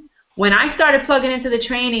being. When I started plugging into the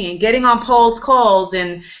training and getting on Paul's calls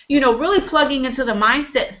and, really plugging into the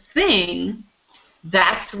mindset thing,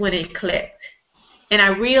 that's when it clicked. And I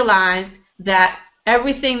realized that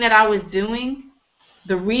everything that I was doing,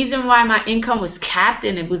 the reason why my income was capped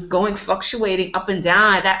and it was fluctuating up and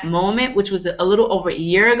down at that moment, which was a little over a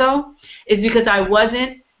year ago, is because I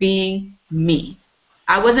wasn't being me.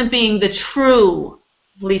 I wasn't being the true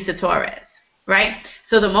Lisa Torres, right?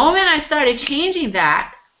 So the moment I started changing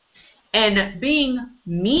that and being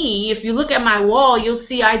me, if you look at my wall, you'll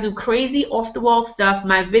see I do crazy off-the-wall stuff.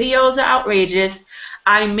 My videos are outrageous.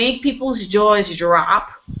 I make people's jaws drop.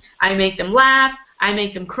 I make them laugh. I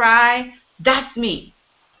make them cry. That's me.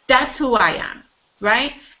 That's who I am,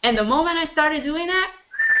 right? And the moment I started doing that,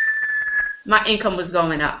 my income was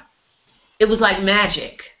going up. It was like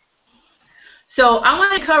magic. So I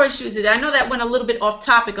want to encourage you today. I know that went a little bit off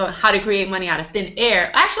topic on how to create money out of thin air.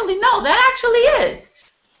 Actually, no, that actually is.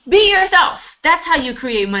 Be yourself. That's how you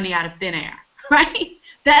create money out of thin air, right?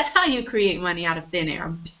 That's how you create money out of thin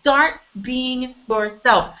air. Start being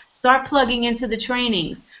yourself. Start plugging into the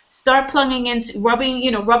trainings. Start plugging into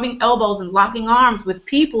rubbing elbows and locking arms with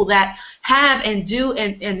people that have and do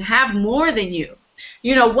and have more than you.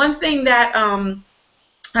 One thing that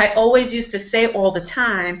I always used to say all the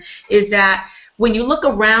time is that when you look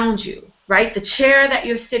around you, right, the chair that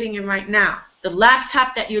you're sitting in right now, the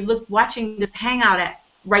laptop that you're watching this hangout at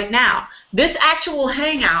right now, this actual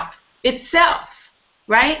hangout itself,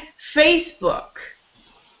 right, Facebook,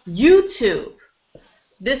 YouTube,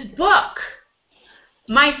 this book,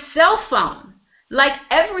 my cell phone, like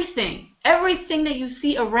everything that you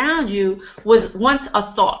see around you was once a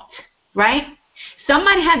thought, right?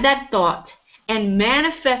 Somebody had that thought and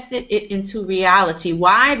manifested it into reality.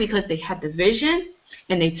 Why? Because they had the vision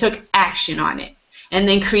and they took action on it and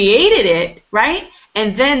then created it, right?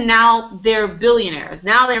 And then now they're billionaires.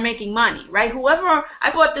 Now they're making money, right?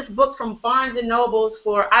 I bought this book from Barnes & Nobles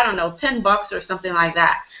for, I don't know, $10 or something like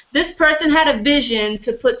that. This person had a vision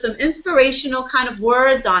to put some inspirational kind of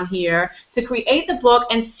words on here to create the book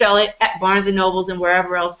and sell it at Barnes & Nobles and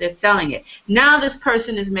wherever else they're selling it. Now this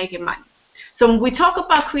person is making money. So when we talk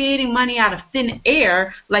about creating money out of thin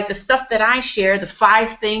air, like the stuff that I share, the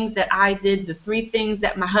 5 things that I did, the 3 things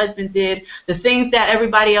that my husband did, the things that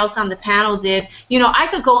everybody else on the panel did, I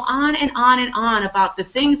could go on and on and on about the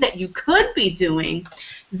things that you could be doing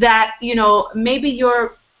that, maybe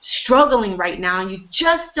you're struggling right now and you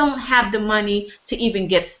just don't have the money to even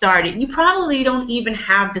get started. You probably don't even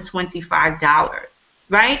have the $25,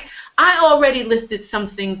 right? I already listed some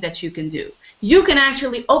things that you can do. You can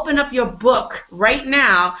actually open up your book right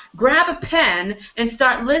now, grab a pen, and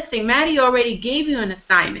start listing. Maddie already gave you an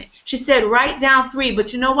assignment. She said write down 3,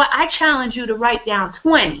 but you know what? I challenge you to write down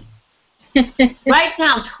 20. Write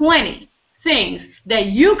down 20 things that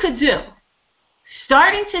you could do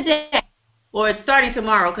starting today, or it's starting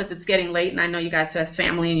tomorrow because it's getting late and I know you guys have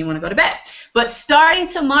family and you want to go to bed. But starting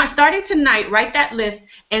tonight, write that list,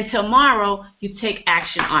 and tomorrow you take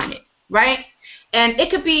action on it, right? And it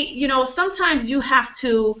could be, sometimes you have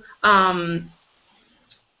to,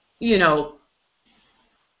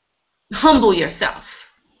 humble yourself.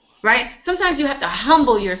 right? Sometimes you have to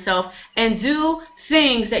humble yourself and do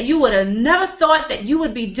things that you would have never thought that you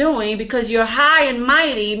would be doing because you're high and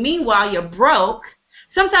mighty. Meanwhile, you're broke.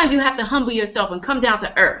 Sometimes you have to humble yourself and come down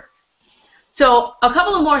to earth. So a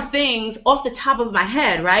couple of more things off the top of my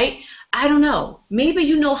head, right? I don't know. Maybe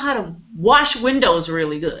you know how to wash windows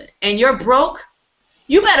really good and you're broke.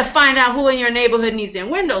 You better find out who in your neighborhood needs their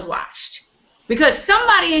windows washed, because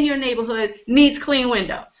somebody in your neighborhood needs clean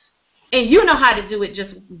windows. And you know how to do it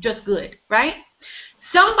just good, right?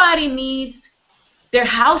 Somebody needs their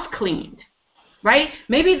house cleaned, right?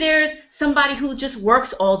 Maybe there's somebody who just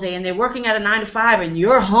works all day and they're working at a 9 to 5 and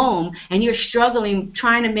you're home and you're struggling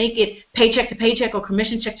trying to make it paycheck to paycheck or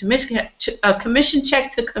commission check to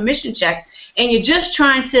commission check, and you're just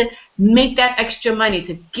trying to make that extra money,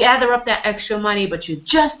 to gather up that extra money, but you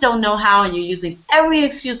just don't know how, and you're using every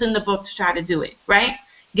excuse in the book to try to do it, right?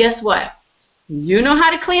 Guess what? You know how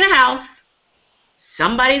to clean a house.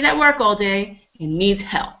 Somebody's at work all day and needs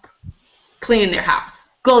help cleaning their house.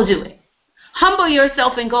 Go do it. Humble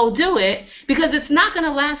yourself and go do it, because it's not going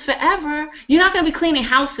to last forever. You're not going to be cleaning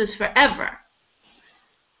houses forever.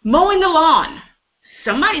 Mowing the lawn.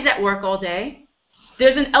 Somebody's at work all day.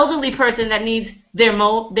 There's an elderly person that needs their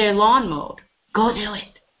lawn mowed. Go do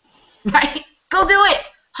it. Right? Go do it.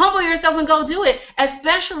 Humble yourself and go do it,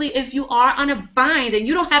 especially if you are on a bind and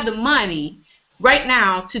you don't have the money right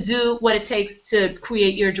now to do what it takes to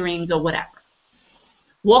create your dreams or whatever.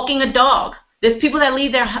 Walking a dog. There's people that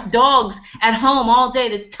leave their dogs at home all day.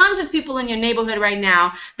 There's tons of people in your neighborhood right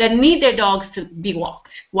now that need their dogs to be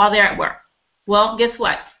walked while they're at work. Well, guess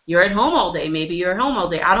what? You're at home all day. Maybe you're at home all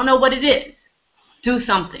day. I don't know what it is. Do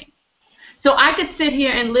something. So I could sit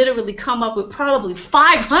here and literally come up with probably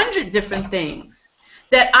 500 different things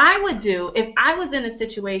that I would do if I was in a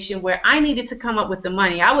situation where I needed to come up with the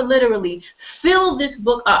money. I would literally fill this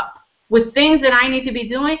book up with things that I need to be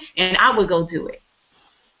doing, and I would go do it,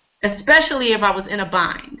 especially if I was in a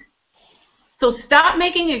bind. So stop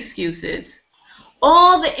making excuses.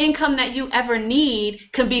 All the income that you ever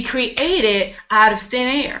need can be created out of thin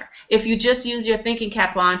air if you just use your thinking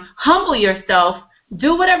cap on. Humble yourself.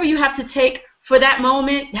 Do whatever you have to take for that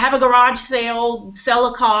moment. Have a garage sale,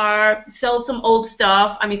 sell a car, sell some old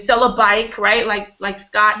stuff. I mean, sell a bike, right? Like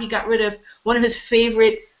Scott, he got rid of one of his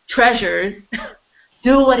favorite treasures.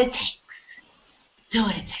 Do what it takes. Do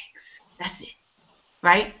what it takes. That's it,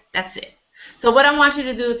 right? That's it. So what I want you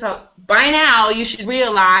to do is, by now, you should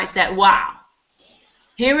realize that, wow,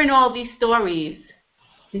 hearing all these stories,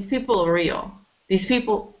 these people are real. These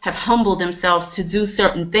people have humbled themselves to do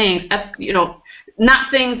certain things,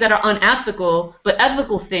 not things that are unethical, but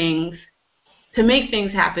ethical things to make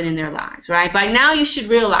things happen in their lives, right? By now, you should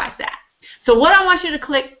realize that. So what I want you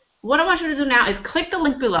to do now is click the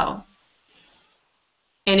link below.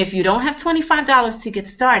 And if you don't have $25 to get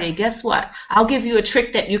started, guess what? I'll give you a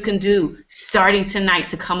trick that you can do starting tonight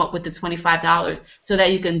to come up with the $25 so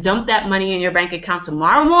that you can dump that money in your bank account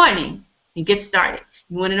tomorrow morning and get started.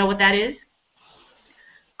 You want to know what that is?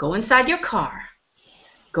 Go inside your car.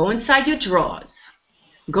 Go inside your drawers.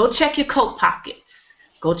 Go check your coat pockets.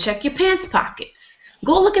 Go check your pants pockets.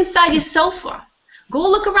 Go look inside your sofa. Go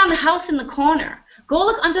look around the house in the corner. Go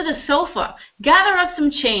look under the sofa. Gather up some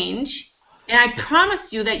change. And I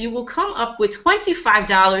promise you that you will come up with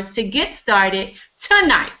 $25 to get started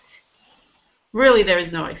tonight. Really, there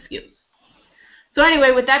is no excuse. So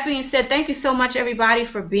anyway, with that being said, thank you so much, everybody,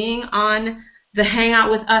 for being on the Hangout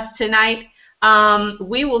with us tonight.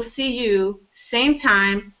 We will see you same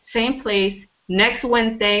time, same place, next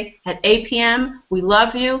Wednesday at 8 p.m. We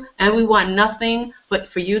love you, and we want nothing but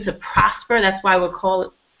for you to prosper. That's why we're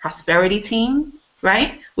called Prosperity Team.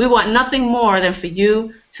 Right? We want nothing more than for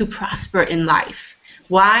you to prosper in life.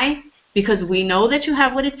 Why? Because we know that you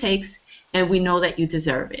have what it takes, and we know that you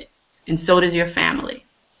deserve it. And so does your family,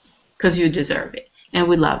 because you deserve it. And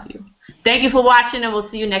we love you. Thank you for watching, and we'll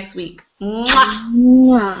see you next week. Mwah.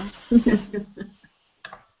 Mwah.